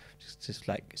comes, just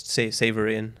like savor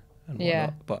it in and whatnot. Yeah.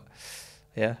 But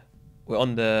yeah, we're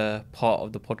on the part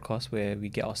of the podcast where we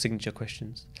get our signature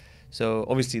questions. So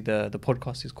obviously the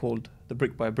podcast is called the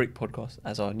Brick by Brick podcast,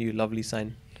 as our new lovely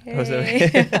sign.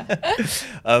 Hey.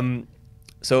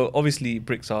 So obviously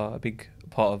bricks are a big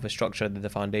part of a structure, the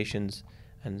foundations,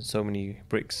 and so many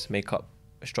bricks make up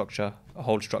a structure, a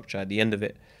whole structure at the end of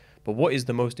it. But what is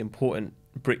the most important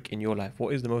brick in your life?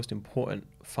 What is the most important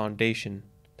foundation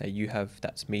that you have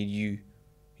that's made you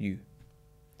you?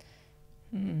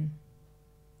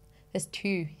 There's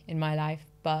two in my life,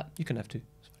 but You can have two.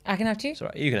 I can have two. It's all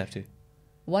right. You can have two.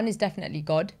 One is definitely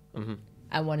God, Mm-hmm.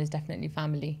 and one is definitely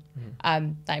family.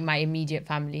 Mm-hmm. Like my immediate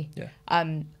family. Yeah.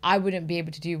 I wouldn't be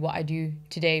able to do what I do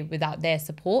today without their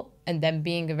support and them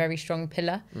being a very strong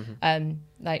pillar. Mm-hmm.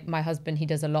 Like my husband, he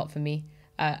does a lot for me,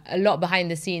 a lot behind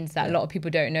the scenes that a lot of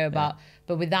people don't know about.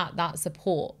 But without that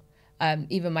support,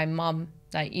 even my mum,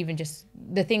 like even just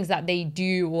the things that they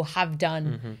do or have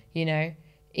done, you know,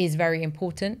 is very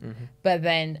important. But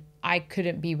then I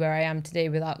couldn't be where I am today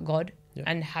without God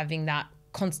and having that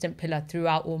constant pillar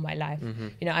throughout all my life.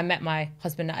 You know, I met my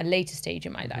husband at a later stage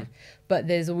in my life, but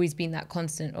there's always been that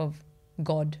constant of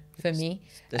God for me.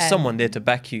 There's someone there to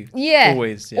back you. Yeah.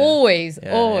 Always. Always.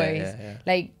 Yeah.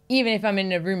 Like even if I'm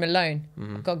in a room alone,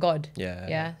 I've got God.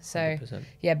 Yeah. So 100%.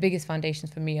 yeah, biggest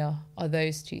foundations for me are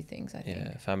those two things, I think.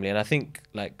 Yeah, family. And I think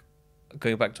like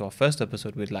going back to our first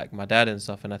episode with like my dad and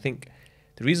stuff, and I think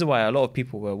the reason why a lot of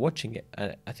people were watching it,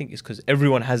 I think is because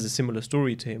everyone has a similar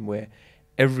story to him, where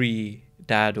every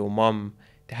dad or mum,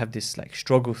 they have this like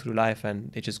struggle through life,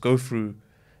 and they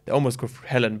almost go through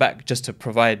hell and back just to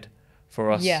provide for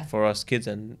us kids,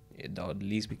 and the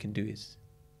least we can do is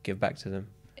give back to them.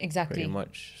 Exactly. Pretty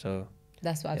much. So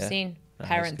that's what I've seen. That's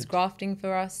Parents good. grafting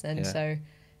for us, and so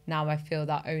now I feel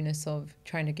that onus of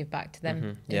trying to give back to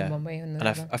them in one way or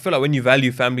another. And I feel like when you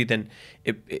value family, then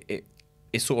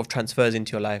it sort of transfers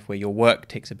into your life, where your work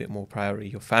takes a bit more priority,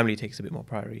 your family takes a bit more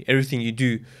priority. Everything you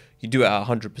do it at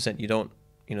 100%. You don't,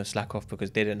 slack off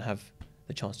because they didn't have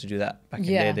the chance to do that back in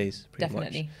their days, pretty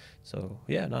much. So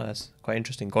yeah, no, that's quite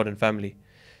interesting. God and family.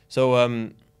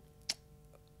 So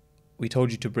we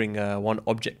told you to bring one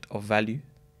object of value,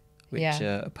 which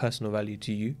a personal value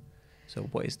to you. So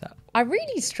what is that? I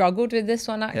really struggled with this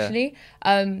one, actually.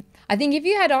 I think if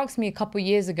you had asked me a couple of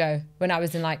years ago when I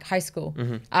was in like high school,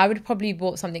 I would have probably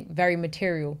bought something very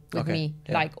material with me,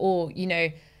 like, or,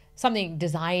 something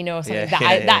designer or something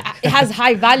that it has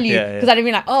high value, because I'd have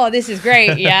been like, oh, this is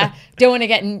great. Don't want to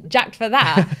get jacked for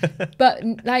that. But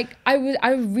like,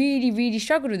 I really, really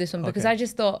struggled with this one because I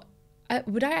just thought,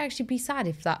 would I actually be sad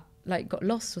if that like got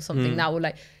lost or something now, or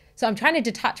like, so I'm trying to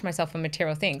detach myself from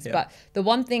material things. But the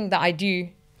one thing that I do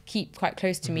keep quite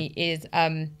close to me is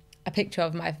a picture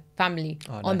of my family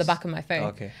on the back of my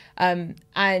phone.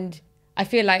 And I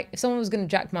feel like if someone was going to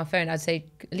jack my phone, I'd say,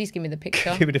 at least give me the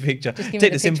picture. Give me the picture. Just give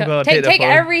take me the simple card. Take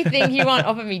everything you want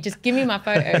off of me. Just give me my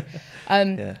photo.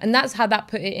 And that's how that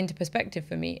put it into perspective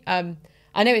for me.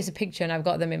 I know it's a picture and I've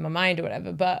got them in my mind or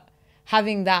whatever, but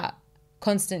having that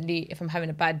constantly, if I'm having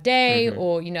a bad day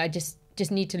or, I just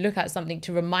need to look at something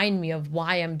to remind me of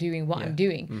why I'm doing what I'm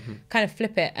doing, kind of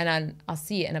flip it and then I'll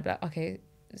see it and I'll be like, okay,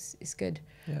 it's good.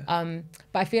 But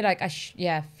I feel like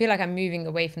I'm moving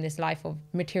away from this life of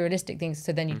materialistic things,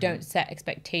 so then you don't set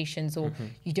expectations or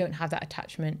you don't have that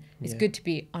attachment. It's good to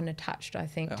be unattached, I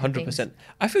think. 100%.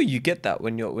 I feel you get that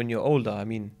when you're older. I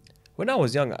mean, when I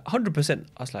was young, 100%,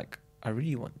 I was like, I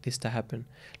really want this to happen.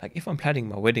 Like if I'm planning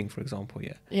my wedding, for example,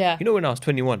 when I was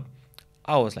 21,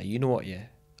 I was like, you know what,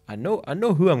 I know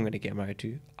who I'm going to get married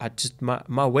to.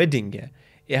 My wedding,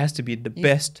 it has to be the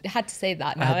best. You had to say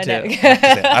that now, I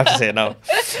have to say it now.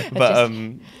 But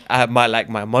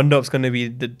my mandop's going to be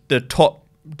the top,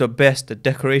 the best. The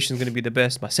decoration's going to be the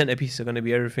best. My centerpieces are going to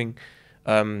be everything.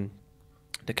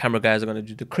 The camera guys are going to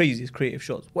do the craziest creative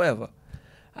shots, whatever.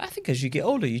 I think as you get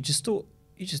older, you just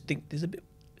think there's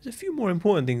a few more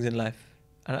important things in life.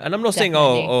 And I'm not saying,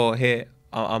 here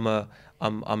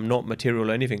I'm not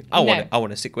material or anything. I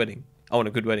want a sick wedding. I want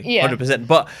a good wedding, 100%.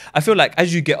 But I feel like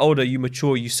as you get older, you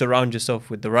mature, you surround yourself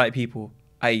with the right people,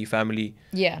 i.e. family,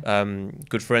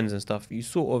 good friends and stuff. You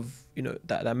sort of,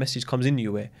 that message comes in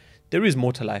you where there is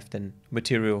more to life than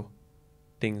material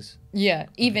things. Yeah,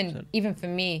 even for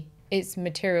me, it's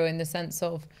material in the sense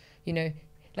of you know,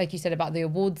 like you said about the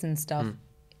awards and stuff,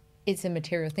 it's a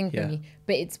material thing for me,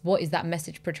 but it's what is that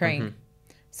message portraying?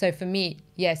 So for me,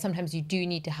 yeah, sometimes you do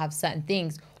need to have certain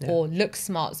things or look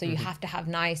smart. So you have to have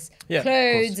nice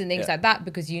clothes and things like that,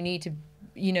 because you need to,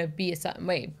 you know, be a certain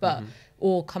way, but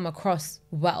or come across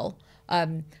well.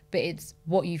 But it's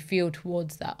what you feel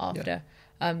towards that after.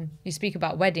 You speak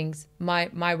about weddings.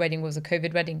 My wedding was a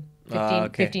COVID wedding,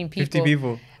 15 people. 50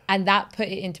 people. And that put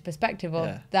it into perspective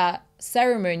of that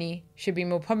ceremony should be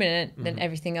more prominent than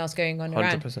everything else going on 100%.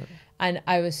 around. And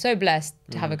I was so blessed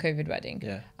to have a COVID wedding.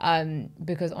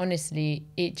 Because honestly,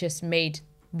 it just made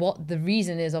what the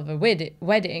reason is of a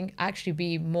wedding actually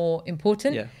be more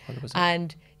important. 100%.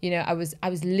 And you know, I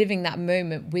was living that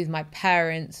moment with my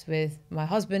parents, with my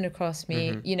husband across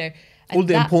me, you know. And all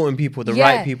the important people, the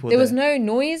right people. There was no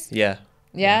noise. Yeah.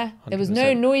 There was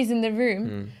no noise in the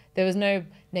room. There was no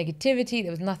negativity.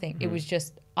 There was nothing. It was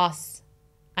just us.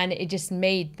 And it just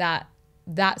made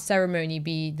that ceremony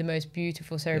be the most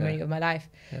beautiful ceremony of my life.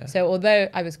 So although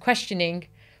I was questioning,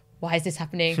 why is this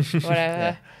happening?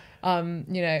 Whatever.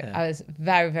 You know, I was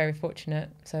very, very fortunate.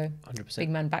 So 100%. big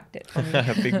man backed it for me.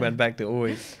 Big man backed it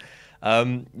always.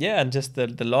 And just the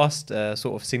last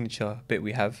sort of signature bit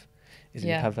we have is we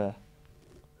have a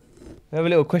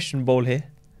little question bowl here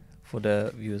for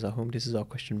the viewers at home. This is our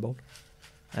question bowl.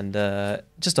 And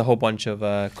just a whole bunch of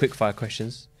quick fire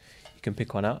questions. You can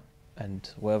pick one out, and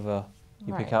whatever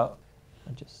you pick out,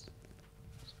 and just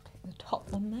take the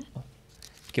top one there.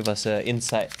 Give us an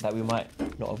insight that we might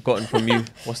not have gotten from you.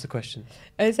 What's the question?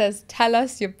 It says, tell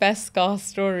us your best scar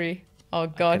story. Oh,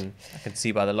 God. I can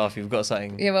see by the laugh you've got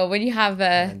something. Yeah, well, when you have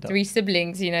 3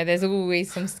 siblings, you know, there's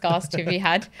always some scars to be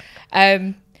had.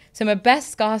 So my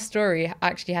best scar story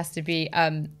actually has to be,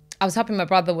 I was helping my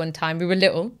brother one time. We were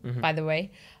little, by the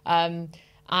way.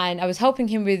 And I was helping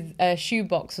him with a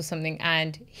shoebox or something.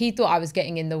 And he thought I was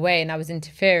getting in the way and I was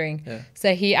interfering.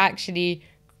 So he actually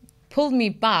pulled me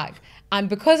back. And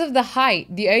because of the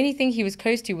height, the only thing he was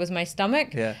close to was my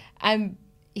stomach. And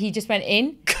he just went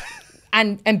in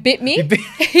and bit me.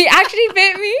 He actually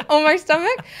bit me on my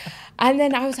stomach. And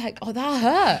then I was like, oh, that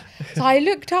hurt. So I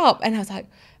looked up and I was like,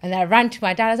 and then I ran to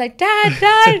my dad. I was like,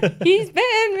 Dad, he's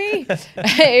bitten me.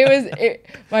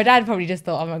 My dad probably just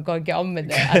thought, oh my God, get on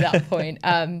with it at that point.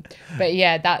 But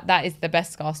yeah, that is the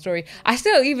best scar story. I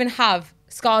still even have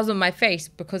scars on my face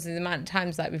because of the amount of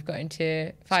times that we've got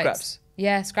into fights. Scraps.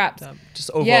 Yeah, scraps.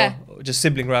 Just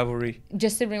sibling rivalry.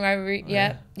 Just sibling rivalry.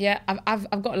 Yeah.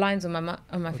 I've got lines on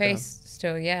my face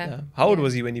still. Yeah. How old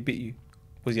was he when he bit you?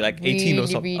 Was he like 18 or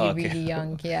something? Really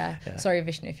young. Yeah. Sorry,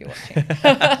 Vishnu, if you're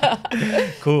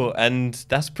watching. Cool. And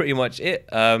that's pretty much it.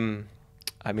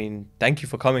 I mean, thank you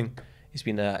for coming. It's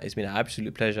been an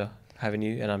absolute pleasure having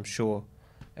you, and I'm sure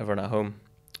everyone at home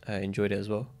enjoyed it as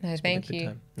well. No, thank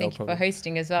you. Thank you for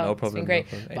hosting as well. No problem. It's been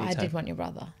great. No problem. But I did want your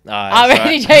brother. I'm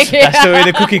only joking. That's the way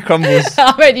the cookie crumbles.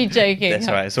 I'm only joking. That's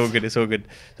all right. It's all good. It's all good.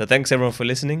 So thanks everyone for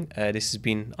listening. This has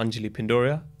been Anjali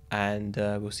Pindoria, and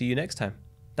we'll see you next time.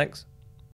 Thanks.